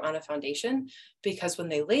studio on a foundation, because when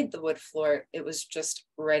they laid the wood floor, it was just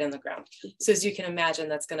right on the ground. So as you can imagine,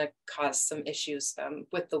 that's going to cause some issues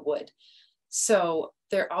with the wood. So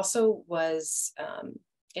there also was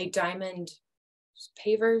a diamond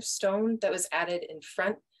paver stone that was added in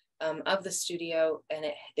front of the studio, and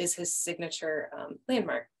it is his signature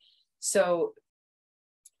landmark. So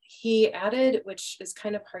he added, which is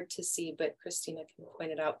kind of hard to see, but Christina can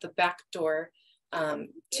point it out, the back door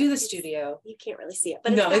to the studio. You can't really see it,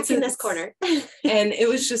 but it's in this corner. And it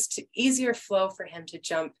was just easier flow for him to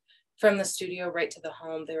jump from the studio right to the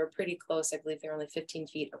home. They were pretty close. I believe they're only 15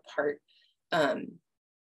 feet apart.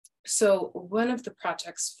 So one of the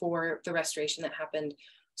projects for the restoration that happened,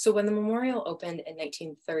 so when the memorial opened in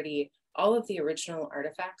 1930, all of the original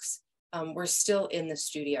artifacts were still in the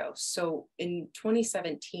studio. So in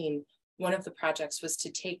 2017, one of the projects was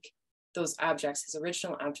to take those objects, his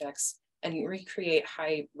original objects, and recreate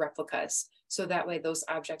high replicas. So that way those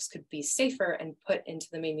objects could be safer and put into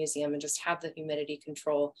the main museum and just have the humidity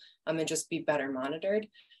control and just be better monitored.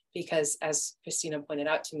 Because as Christina pointed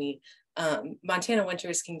out to me, Montana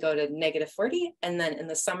winters can go to -40, and then in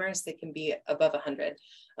the summers they can be above 100.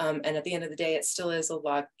 And at the end of the day, it still is a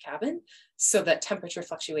log cabin, so that temperature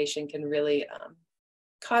fluctuation can really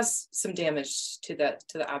cause some damage to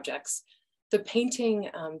the objects. The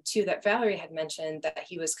painting too that Valerie had mentioned that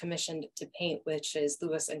he was commissioned to paint, which is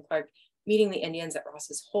Lewis and Clark meeting the Indians at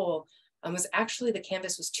Ross's Hole, was actually, the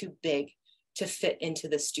canvas was too big to fit into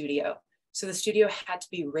the studio. So the studio had to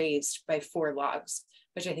be raised by 4 logs,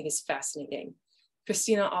 which I think is fascinating.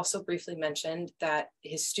 Christina also briefly mentioned that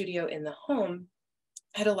his studio in the home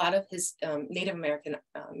had a lot of his Native American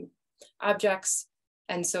objects.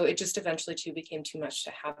 And so it just eventually too became too much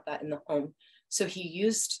to have that in the home. So he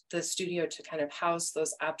used the studio to kind of house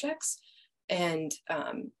those objects. And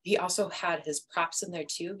he also had his props in there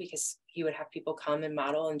too, because he would have people come and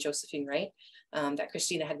model, and Josephine Wright, that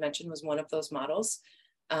Christina had mentioned, was one of those models.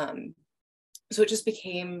 So it just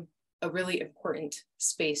became a really important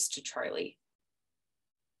space to Charlie.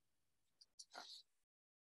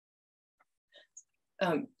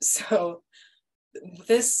 So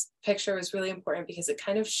this picture was really important because it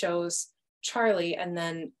kind of shows Charlie and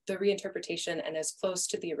then the reinterpretation and as close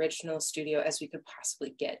to the original studio as we could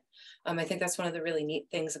possibly get. I think that's one of the really neat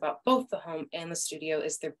things about both the home and the studio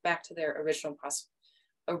is they're back to their original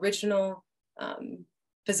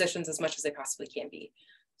positions as much as they possibly can be.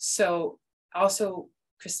 So also,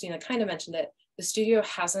 Christina kind of mentioned it, the studio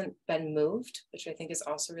hasn't been moved, which I think is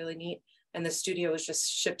also really neat. And the studio is just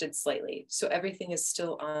shifted slightly. So everything is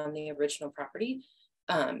still on the original property.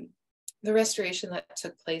 The restoration that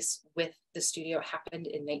took place with the studio happened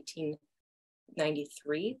in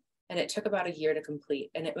 1993, and it took about a year to complete.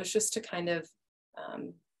 And it was just to kind of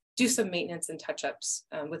do some maintenance and touch-ups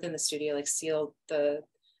within the studio, like seal the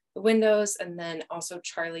windows, and then also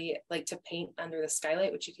Charlie liked to paint under the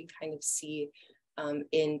skylight, which you can kind of see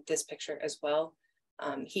in this picture as well.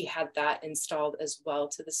 He had that installed as well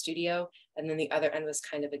to the studio. And then the other end was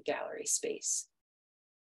kind of a gallery space.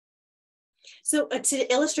 So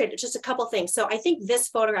to illustrate just a couple things. So I think this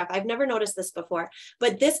photograph, I've never noticed this before,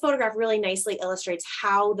 but this photograph really nicely illustrates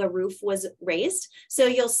how the roof was raised. So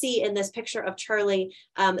you'll see in this picture of Charlie,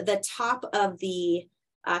 the top of the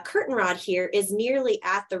curtain rod here is nearly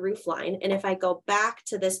at the roof line. And if I go back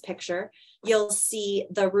to this picture, you'll see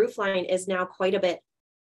the roof line is now quite a bit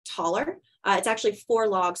taller. It's actually 4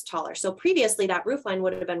 logs taller. So previously that roof line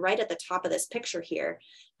would have been right at the top of this picture here.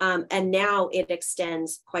 And now it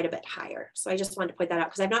extends quite a bit higher. So I just wanted to point that out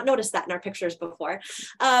because I've not noticed that in our pictures before.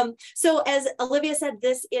 So as Olivia said,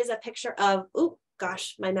 this is a picture of, oh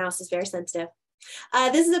gosh, my mouse is very sensitive.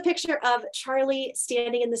 This is a picture of Charlie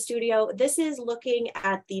standing in the studio. This is looking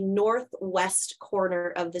at the northwest corner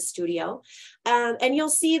of the studio. And you'll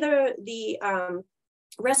see the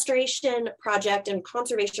restoration project and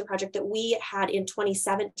conservation project that we had in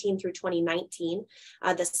 2017 through 2019,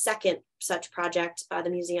 the second such project the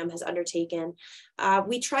museum has undertaken.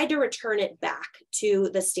 We tried to return it back to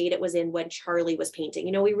the state it was in when Charlie was painting.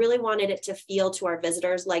 You know, we really wanted it to feel to our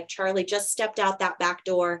visitors like Charlie just stepped out that back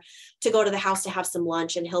door to go to the house to have some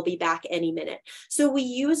lunch and he'll be back any minute. So we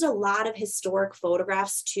used a lot of historic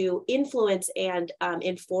photographs to influence and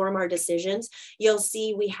inform our decisions. You'll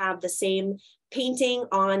see we have the same painting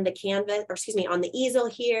on the canvas, or excuse me, on the easel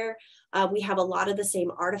here. We have a lot of the same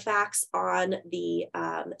artifacts on the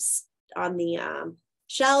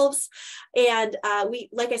shelves. And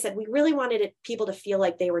like I said, we really wanted people to feel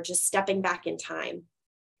like they were just stepping back in time.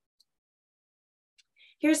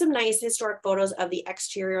 Here's some nice historic photos of the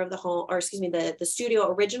exterior of the home, or excuse me, the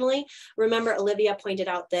studio originally. Remember, Olivia pointed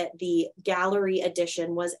out that the gallery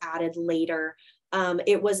addition was added later.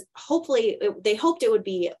 It was they hoped it would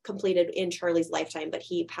be completed in Charlie's lifetime, but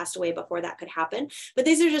he passed away before that could happen. But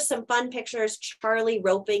these are just some fun pictures. Charlie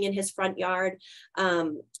roping in his front yard.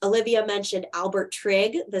 Olivia mentioned Albert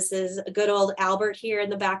Trigg. This is a good old Albert here in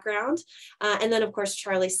the background. And then of course,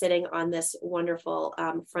 Charlie sitting on this wonderful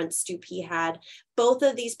front stoop he had. Both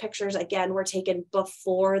of these pictures, again, were taken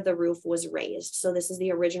before the roof was raised. So this is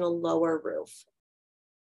the original lower roof.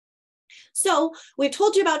 So we've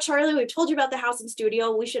told you about Charlie, we've told you about the house and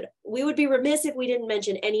studio. We would be remiss if we didn't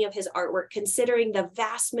mention any of his artwork, considering the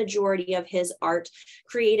vast majority of his art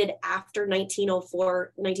created after 1903,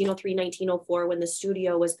 1904, when the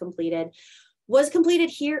studio was completed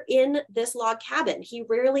here in this log cabin. He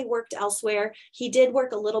rarely worked elsewhere. He did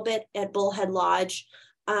work a little bit at Bullhead Lodge,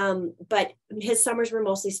 but his summers were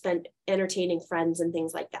mostly spent entertaining friends and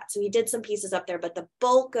things like that. So he did some pieces up there, but the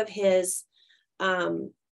bulk of his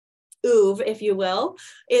oeuvre, if you will,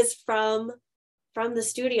 is from the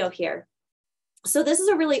studio here. So this is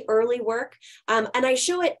a really early work, and I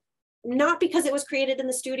show it not because it was created in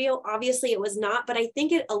the studio. Obviously it was not, but I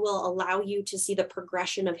think it will allow you to see the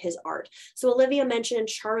progression of his art. So Olivia mentioned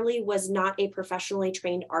Charlie was not a professionally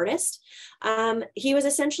trained artist. He was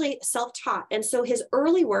essentially self-taught. And so his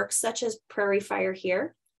early works, such as Prairie Fire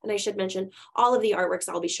here, and I should mention all of the artworks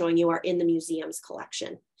I'll be showing you are in the museum's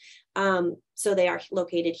collection. So they are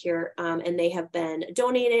located here, and they have been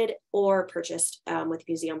donated or purchased with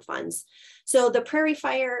museum funds. So the Prairie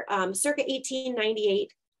Fire, circa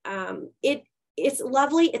 1898, it's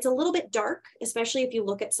lovely. It's a little bit dark, especially if you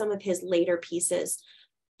look at some of his later pieces.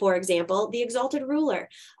 For example, the Exalted Ruler.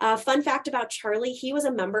 Fun fact about Charlie, he was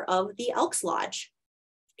a member of the Elks Lodge.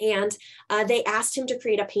 And they asked him to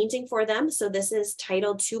create a painting for them. So this is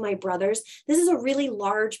titled To My Brothers. This is a really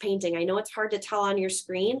large painting. I know it's hard to tell on your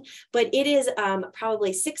screen, but it is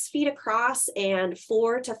probably 6 feet across and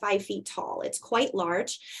 4 to 5 feet tall. It's quite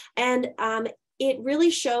large. And it really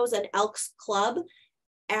shows an Elks Club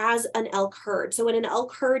as an elk herd. So in an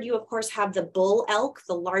elk herd, you of course have the bull elk,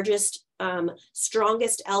 the largest,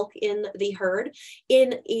 strongest elk in the herd.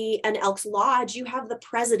 In an elk's lodge, you have the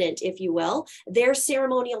president, if you will. Their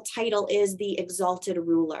ceremonial title is the exalted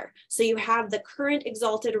ruler. So you have the current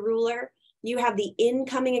exalted ruler, you have the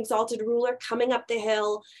incoming exalted ruler coming up the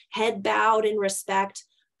hill, head bowed in respect,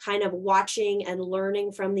 kind of watching and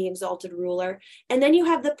learning from the exalted ruler. And then you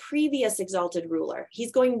have the previous exalted ruler.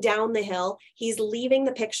 He's going down the hill, he's leaving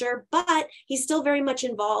the picture, but he's still very much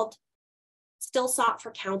involved, still sought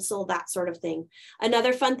for counsel, that sort of thing.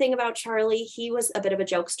 Another fun thing about Charlie, he was a bit of a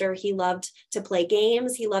jokester. He loved to play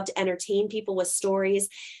games. He loved to entertain people with stories.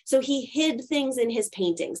 So he hid things in his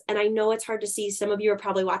paintings. And I know it's hard to see. Some of you are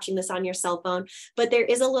probably watching this on your cell phone, but there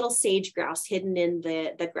is a little sage grouse hidden in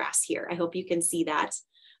the grass here. I hope you can see that.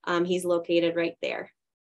 He's located right there.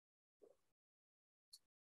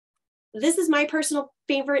 This is my personal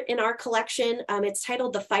favorite in our collection. It's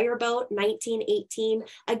titled The Fireboat, 1918.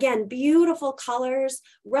 Again, beautiful colors.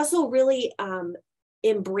 Russell really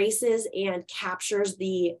embraces and captures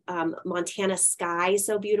the Montana sky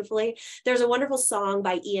so beautifully. There's a wonderful song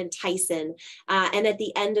by Ian Tyson. And at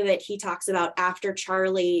the end of it, he talks about after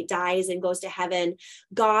Charlie dies and goes to heaven,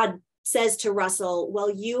 God says to Russell, well,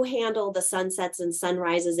 you handle the sunsets and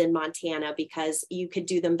sunrises in Montana because you could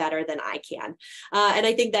do them better than I can. And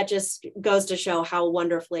I think that just goes to show how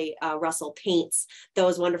wonderfully Russell paints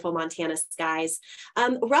those wonderful Montana skies.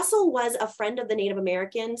 Russell was a friend of the Native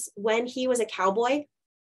Americans. When he was a cowboy,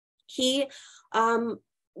 he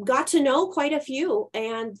got to know quite a few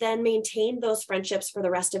and then maintained those friendships for the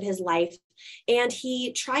rest of his life. And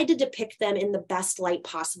he tried to depict them in the best light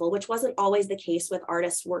possible, which wasn't always the case with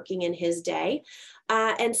artists working in his day.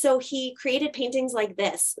 And so he created paintings like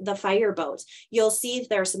this, The Fireboat. You'll see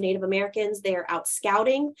there are some Native Americans, they're out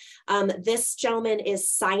scouting. This gentleman is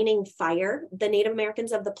signing fire. The Native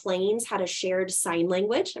Americans of the Plains had a shared sign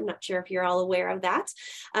language. I'm not sure if you're all aware of that.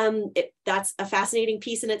 That's a fascinating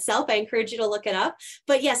piece in itself. I encourage you to look it up.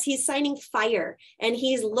 But yes, he's signing fire and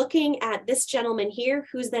he's looking at this gentleman here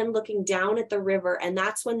who's then looking down at the river, and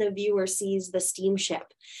that's when the viewer sees the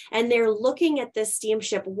steamship. And they're looking at this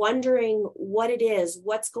steamship, wondering what it is,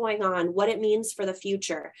 what's going on, what it means for the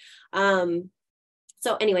future.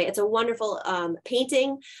 So anyway, it's a wonderful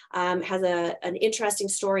painting, has an interesting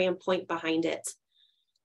story and point behind it.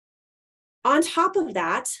 On top of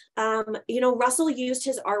that, Russell used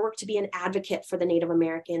his artwork to be an advocate for the Native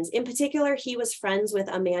Americans. In particular, he was friends with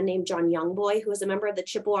a man named John Youngboy, who was a member of the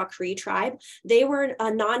Chippewa Cree tribe. They were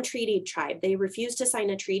a non-treaty tribe. They refused to sign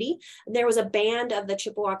a treaty. There was a band of the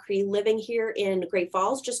Chippewa Cree living here in Great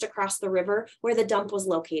Falls, just across the river where the dump was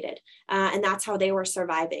located. And that's how they were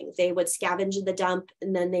surviving. They would scavenge in the dump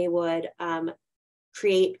and then they would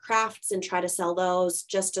create crafts and try to sell those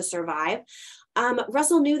just to survive.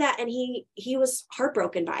 Russell knew that and he was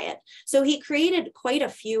heartbroken by it. So he created quite a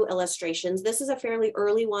few illustrations. This is a fairly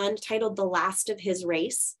early one titled The Last of His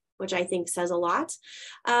Race, which I think says a lot.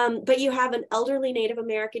 But you have an elderly Native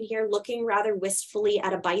American here looking rather wistfully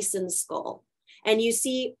at a bison skull. And you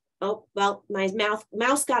see, oh, well, my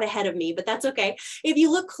mouse got ahead of me, but that's okay. If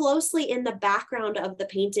you look closely in the background of the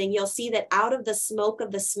painting, you'll see that out of the smoke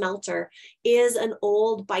of the smelter is an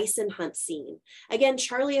old bison hunt scene. Again,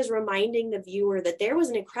 Charlie is reminding the viewer that there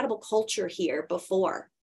was an incredible culture here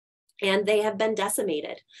before, and they have been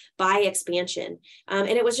decimated by expansion. And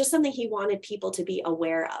it was just something he wanted people to be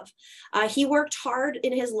aware of. He worked hard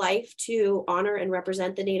in his life to honor and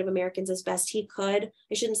represent the Native Americans as best he could.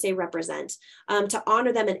 I shouldn't say represent, to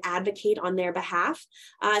honor them and advocate on their behalf.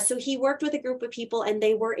 So he worked with a group of people and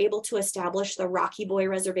they were able to establish the Rocky Boy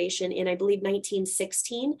Reservation in, I believe,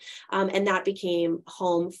 1916. And that became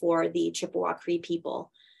home for the Chippewa Cree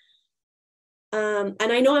people. And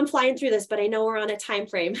I know I'm flying through this, but I know we're on a time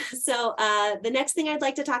frame. So the next thing I'd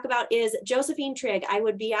like to talk about is Josephine Trigg. I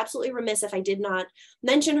would be absolutely remiss if I did not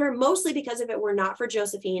mention her, mostly because if it were not for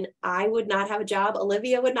Josephine, I would not have a job.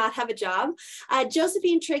 Olivia would not have a job.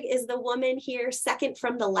 Josephine Trigg is the woman here, second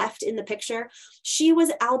from the left in the picture. She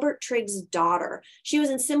was Albert Trigg's daughter. She was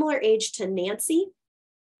in similar age to Nancy.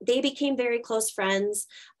 They became very close friends.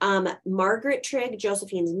 Margaret Trigg,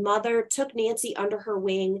 Josephine's mother, took Nancy under her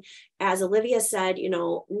wing. As Olivia said,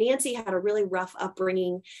 Nancy had a really rough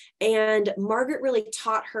upbringing, and Margaret really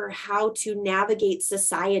taught her how to navigate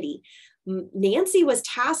society. Nancy was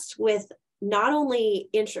tasked with not only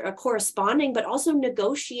corresponding, but also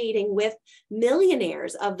negotiating with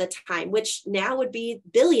millionaires of the time, which now would be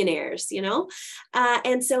billionaires,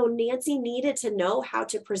 And so Nancy needed to know how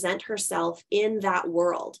to present herself in that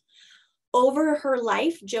world. Over her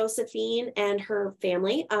life, Josephine and her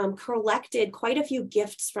family collected quite a few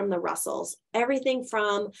gifts from the Russells, everything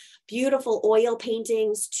from beautiful oil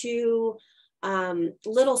paintings to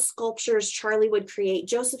little sculptures Charlie would create.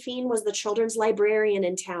 Josephine was the children's librarian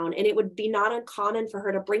in town, and it would be not uncommon for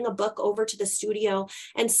her to bring a book over to the studio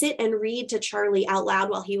and sit and read to Charlie out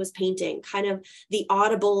loud while he was painting, kind of the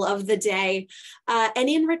audible of the day. And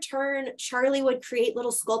in return, Charlie would create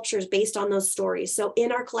little sculptures based on those stories. So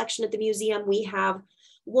in our collection at the museum, we have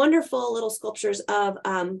wonderful little sculptures of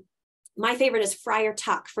my favorite is Friar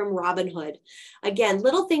Tuck from Robin Hood. Again,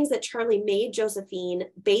 little things that Charlie made Josephine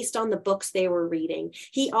based on the books they were reading.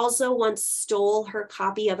 He also once stole her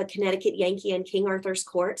copy of A Connecticut Yankee in King Arthur's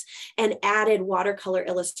Court and added watercolor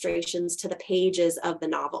illustrations to the pages of the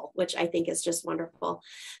novel, which I think is just wonderful.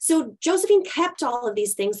 So Josephine kept all of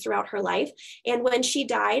these things throughout her life. And when she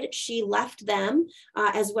died, she left them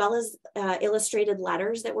as well as illustrated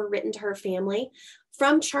letters that were written to her family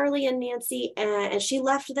from Charlie and Nancy, and she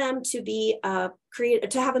left them to be to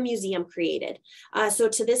have a museum created. So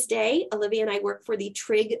to this day, Olivia and I work for the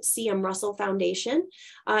Trigg C.M. Russell Foundation.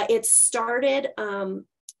 It started,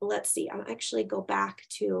 let's see, I'll actually go back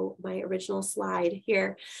to my original slide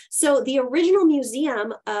here. So the original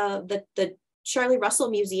museum, the Charlie Russell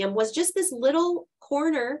Museum, was just this little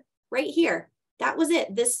corner right here. That was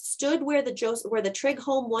it. This stood where the Trigg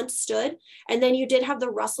home once stood. And then you did have the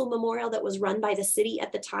Russell Memorial that was run by the city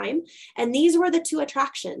at the time. And these were the two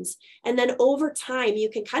attractions. And then over time, you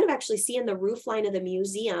can kind of actually see in the roof line of the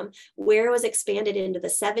museum where it was expanded into the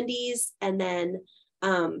 70s and then,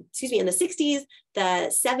 in the 60s,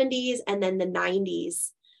 the 70s, and then the 90s.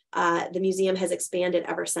 The museum has expanded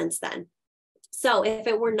ever since then. So if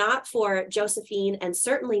it were not for Josephine and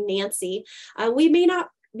certainly Nancy, we may not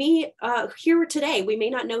be here today. We may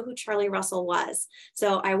not know who Charlie Russell was.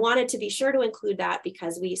 So I wanted to be sure to include that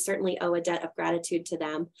because we certainly owe a debt of gratitude to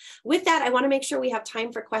them. With that, I want to make sure we have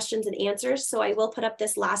time for questions and answers. So I will put up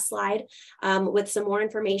this last slide with some more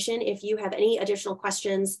information. If you have any additional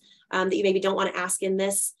questions that you maybe don't want to ask in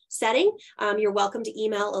this setting, you're welcome to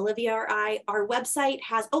email Olivia or I. Our website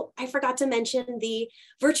has, oh, I forgot to mention the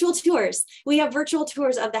virtual tours. We have virtual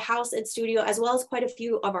tours of the house and studio, as well as quite a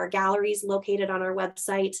few of our galleries located on our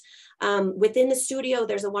website. Within the studio,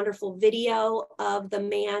 there's a wonderful video of the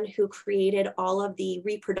man who created all of the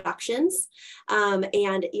reproductions.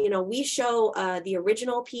 And, you know, we show the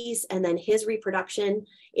original piece and then his reproduction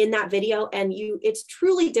in that video. And it's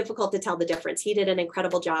truly difficult to tell the difference. He did an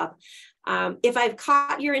incredible job. If I've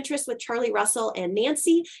caught your interest with Charlie Russell and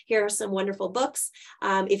Nancy, here are some wonderful books.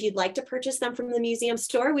 If you'd like to purchase them from the museum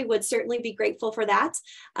store, we would certainly be grateful for that.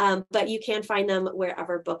 But you can find them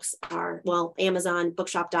wherever books are, well, Amazon,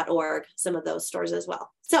 bookshop.org, some of those stores as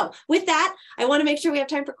well. So with that, I want to make sure we have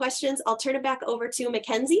time for questions. I'll turn it back over to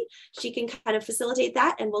Mackenzie. She can kind of facilitate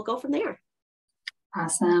that and we'll go from there.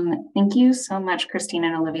 Awesome. Thank you so much, Christine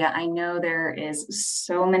and Olivia. I know there is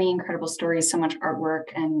so many incredible stories, so much artwork,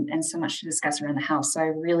 and so much to discuss around the house. So I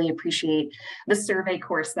really appreciate the survey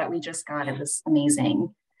course that we just got. It was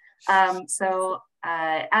amazing.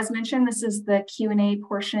 As mentioned, this is the Q&A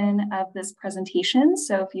portion of this presentation.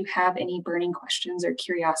 So if you have any burning questions or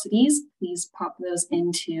curiosities, please pop those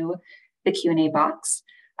into the Q&A box.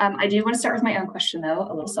 I do want to start with my own question, though,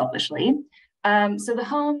 a little selfishly. So the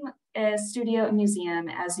home, studio, and museum,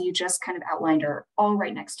 as you just kind of outlined, are all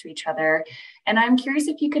right next to each other. And I'm curious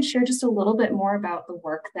if you could share just a little bit more about the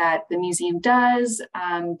work that the museum does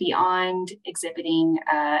beyond exhibiting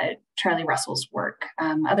Charlie Russell's work,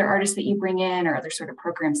 other artists that you bring in or other sort of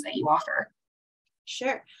programs that you offer.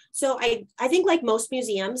 Sure. So I think like most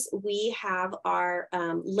museums, we have our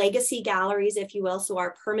legacy galleries, if you will, so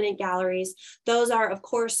our permanent galleries. Those are, of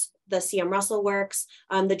course, the C.M. Russell works,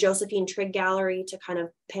 the Josephine Trigg Gallery to kind of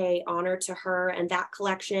pay honor to her and that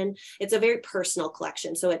collection. It's a very personal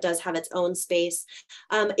collection, so it does have its own space.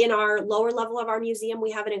 In our lower level of our museum,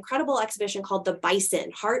 we have an incredible exhibition called The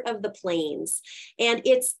Bison, Heart of the Plains. And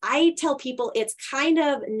I tell people it's kind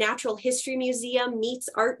of natural history museum meets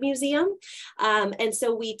art museum. And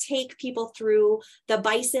so we take people through the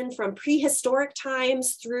bison from prehistoric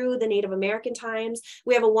times through the Native American times.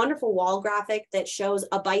 We have a wonderful wall graphic that shows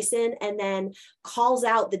a bison and then calls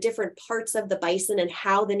out the different parts of the bison and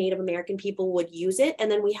how the Native American people would use it.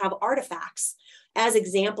 And then we have artifacts as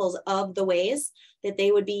examples of the ways that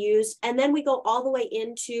they would be used. And then we go all the way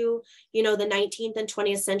into, you know, the 19th and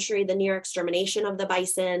 20th century, the near extermination of the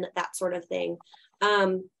bison, that sort of thing.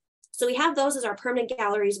 So we have those as our permanent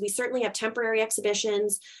galleries. We certainly have temporary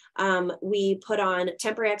exhibitions. We put on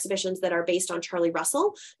temporary exhibitions that are based on Charlie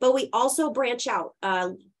Russell, but we also branch out.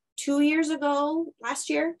 2 years ago, last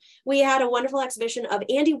year, we had a wonderful exhibition of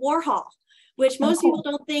Andy Warhol, which most people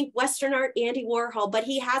don't think Western art, Andy Warhol, but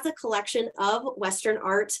he has a collection of Western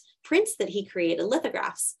art prints that he created,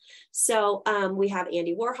 lithographs. So we have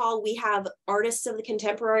Andy Warhol, we have artists of the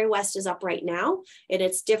contemporary West is up right now, and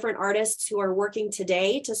it's different artists who are working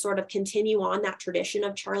today to sort of continue on that tradition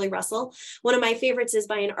of Charlie Russell. One of my favorites is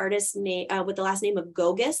by an artist with the last name of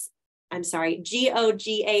Gogas. I'm sorry,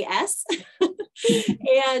 Gogas.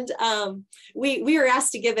 And we were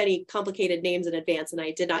asked to give any complicated names in advance, and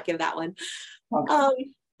I did not give that one. Okay.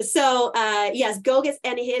 Yes, Gogas,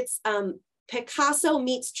 and it's Picasso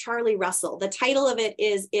meets Charlie Russell. The title of it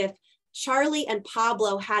is If Charlie and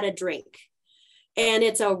Pablo Had a Drink. And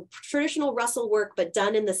it's a traditional Russell work, but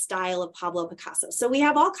done in the style of Pablo Picasso. So we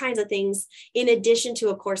have all kinds of things in addition to,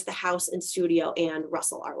 of course, the house and studio and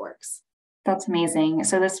Russell artworks. That's amazing.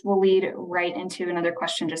 So this will lead right into another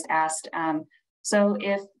question just asked. So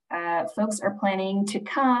if folks are planning to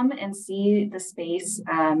come and see the space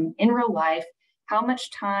in real life, how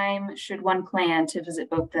much time should one plan to visit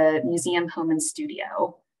both the museum, home, and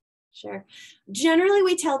studio? Sure. Generally,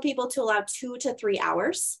 we tell people to allow 2 to 3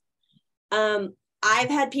 hours. I've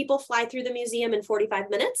had people fly through the museum in 45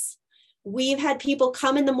 minutes. We've had people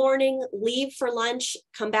come in the morning, leave for lunch,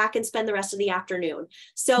 come back and spend the rest of the afternoon.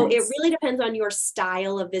 So It really depends on your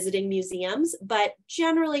style of visiting museums, but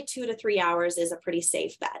generally 2 to 3 hours is a pretty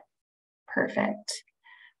safe bet. Perfect.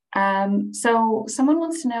 So someone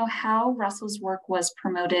wants to know how Russell's work was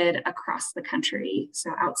promoted across the country,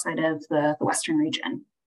 so outside of the Western region.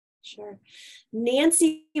 Sure.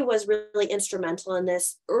 Nancy was really instrumental in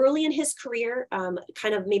this. Early in his career,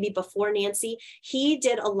 kind of maybe before Nancy, he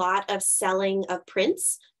did a lot of selling of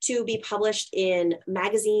prints to be published in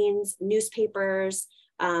magazines, newspapers.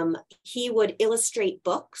 He would illustrate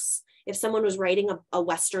books. If someone was writing a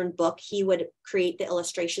Western book, he would create the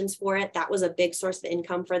illustrations for it. That was a big source of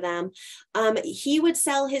income for them. He would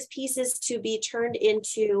sell his pieces to be turned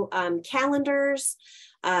into calendars,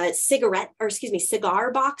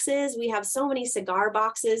 cigar boxes. We have so many cigar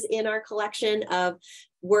boxes in our collection of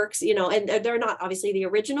works, and they're not obviously the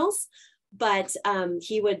originals, but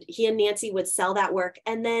he and Nancy would sell that work.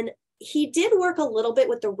 And then he did work a little bit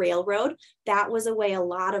with the railroad. That was a way a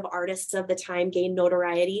lot of artists of the time gained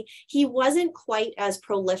notoriety. He wasn't quite as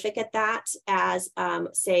prolific at that as,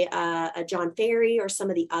 say, a John Ferry or some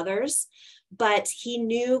of the others, but he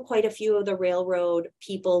knew quite a few of the railroad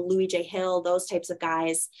people, Louis J. Hill, those types of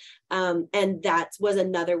guys. And that was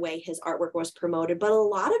another way his artwork was promoted. But a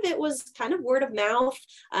lot of it was kind of word of mouth.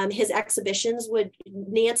 His exhibitions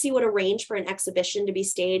Nancy would arrange for an exhibition to be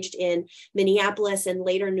staged in Minneapolis and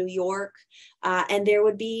later New York. And there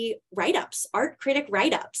would be write-ups, art critic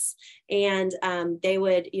write-ups. And they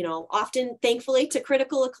would, often thankfully to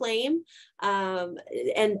critical acclaim,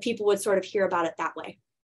 and people would sort of hear about it that way.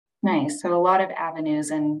 Nice. So a lot of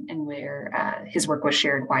avenues and where his work was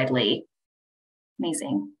shared widely.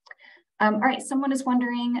 Amazing. All right. Someone is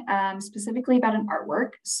wondering specifically about an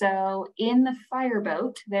artwork. So in the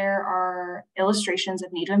fireboat, there are illustrations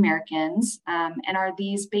of Native Americans. And are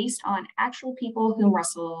these based on actual people whom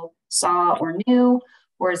Russell saw or knew,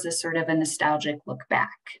 or is this sort of a nostalgic look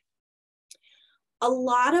back? A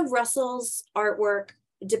lot of Russell's artwork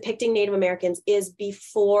depicting Native Americans is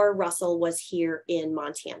before Russell was here in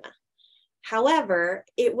Montana. However,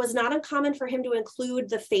 it was not uncommon for him to include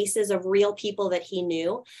the faces of real people that he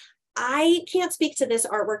knew. I can't speak to this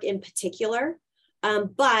artwork in particular,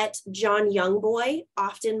 but John Youngboy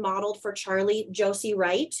often modeled for Charlie. Josie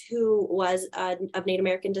Wright, who was of Native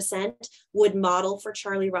American descent, would model for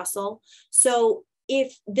Charlie Russell. So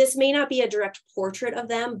if this may not be a direct portrait of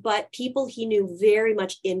them, but people he knew very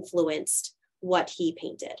much influenced what he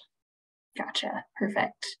painted. Gotcha.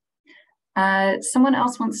 Perfect. Someone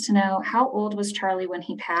else wants to know, how old was Charlie when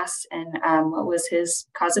he passed, and what was his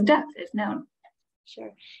cause of death, if known?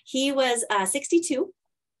 Sure. He was 62,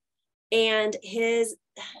 and his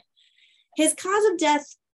cause of death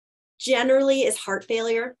generally is heart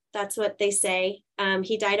failure. That's what they say.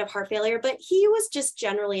 He died of heart failure, but he was just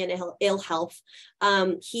generally in ill health.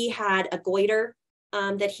 He had a goiter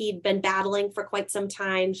that he'd been battling for quite some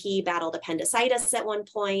time. He battled appendicitis at one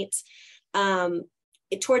point.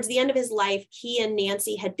 Towards the end of his life, he and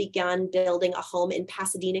Nancy had begun building a home in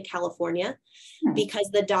Pasadena, California, because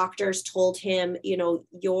the doctors told him,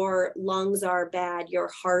 your lungs are bad, your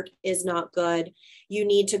heart is not good. You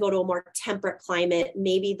need to go to a more temperate climate.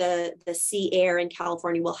 Maybe the sea air in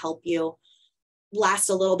California will help you last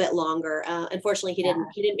a little bit longer. Unfortunately, he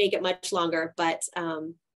didn't make it much longer, but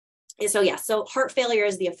so heart failure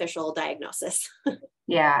is the official diagnosis.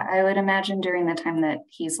 Yeah, I would imagine during the time that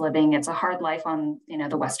he's living, it's a hard life on,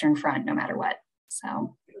 the Western Front, no matter what.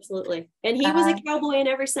 So absolutely. And he was a cowboy in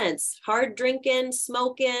every sense, hard drinking,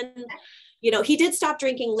 smoking. He did stop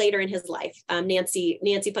drinking later in his life. Nancy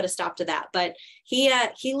put a stop to that, but he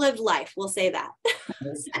lived life. We'll say that.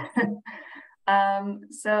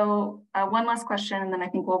 So one last question, and then I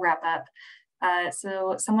think we'll wrap up.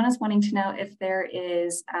 So someone is wanting to know if there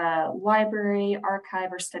is a library,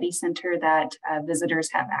 archive, or study center that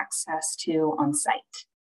visitors have access to on site.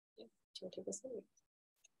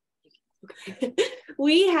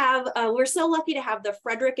 We have, we're so lucky to have the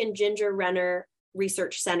Frederick and Ginger Renner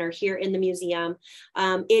Research Center here in the museum.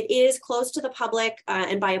 It is closed to the public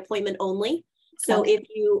and by appointment only. So if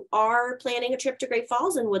you are planning a trip to Great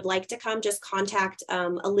Falls and would like to come, just contact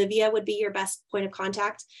Olivia would be your best point of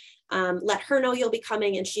contact. Let her know you'll be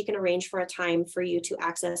coming and she can arrange for a time for you to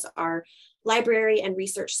access our library and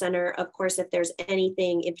research center. Of course, if there's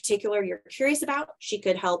anything in particular you're curious about, she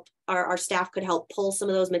could help, our staff could help pull some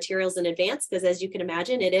of those materials in advance, because as you can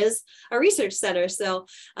imagine, it is a research center. So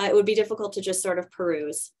it would be difficult to just sort of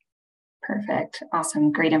peruse. Perfect.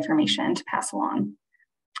 Awesome. Great information to pass along.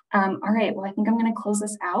 All right, well, I think I'm going to close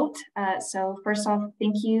this out. So first off,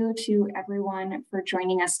 thank you to everyone for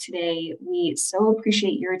joining us today. We so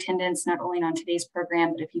appreciate your attendance, not only on today's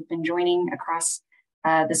program, but if you've been joining across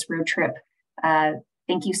this road trip,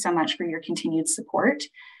 thank you so much for your continued support.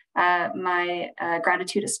 My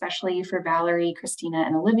gratitude especially for Valerie, Christina,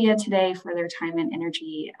 and Olivia today for their time and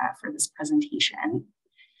energy for this presentation.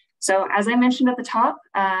 So as I mentioned at the top,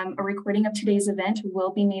 a recording of today's event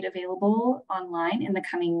will be made available online in the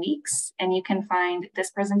coming weeks, and you can find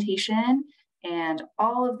this presentation and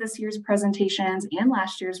all of this year's presentations and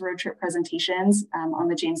last year's road trip presentations on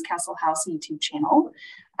the James Castle House YouTube channel.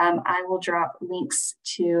 I will drop links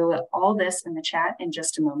to all this in the chat in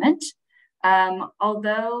just a moment.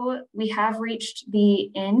 Although we have reached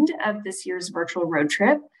the end of this year's virtual road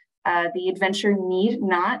trip, the adventure need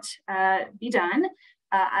not be done.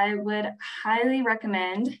 I would highly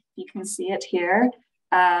recommend, you can see it here,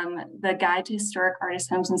 the Guide to Historic Artist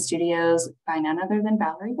Homes and Studios by none other than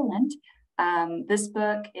Valerie Valent. This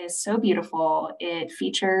book is so beautiful. It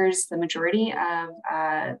features the majority of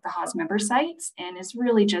the HAHS member sites and is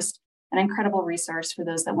really just an incredible resource for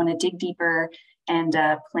those that want to dig deeper and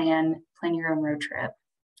plan your own road trip.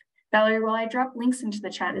 Valerie, while I drop links into the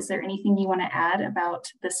chat, is there anything you want to add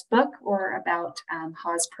about this book or about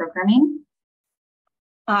HAHS programming?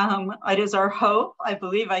 It is our hope, I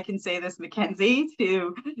believe I can say this, Mackenzie,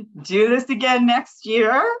 to do this again next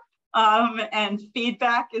year. And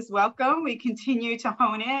feedback is welcome. We continue to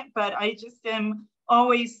hone it, but I just am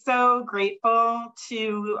always so grateful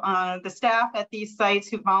to the staff at these sites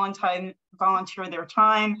who volunteer their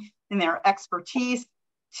time and their expertise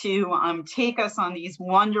to take us on these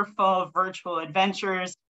wonderful virtual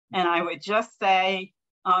adventures. And I would just say,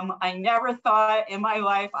 I never thought in my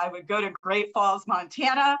life I would go to Great Falls,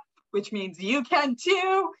 Montana, which means you can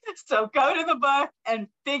too. So go to the book and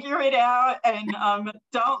figure it out, and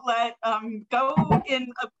don't let go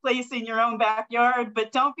in a place in your own backyard,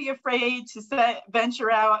 but don't be afraid to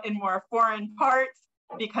venture out in more foreign parts,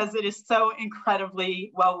 because it is so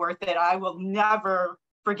incredibly well worth it. I will never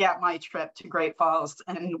forget my trip to Great Falls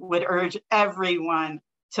and would urge everyone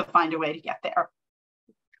to find a way to get there.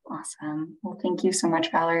 Awesome. Well, thank you so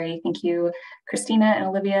much, Valerie. Thank you, Christina and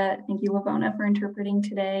Olivia. Thank you, Lavona, for interpreting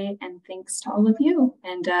today. And thanks to all of you.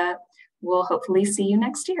 And we'll hopefully see you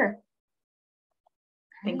next year.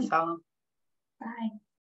 Thanks, all. Bye.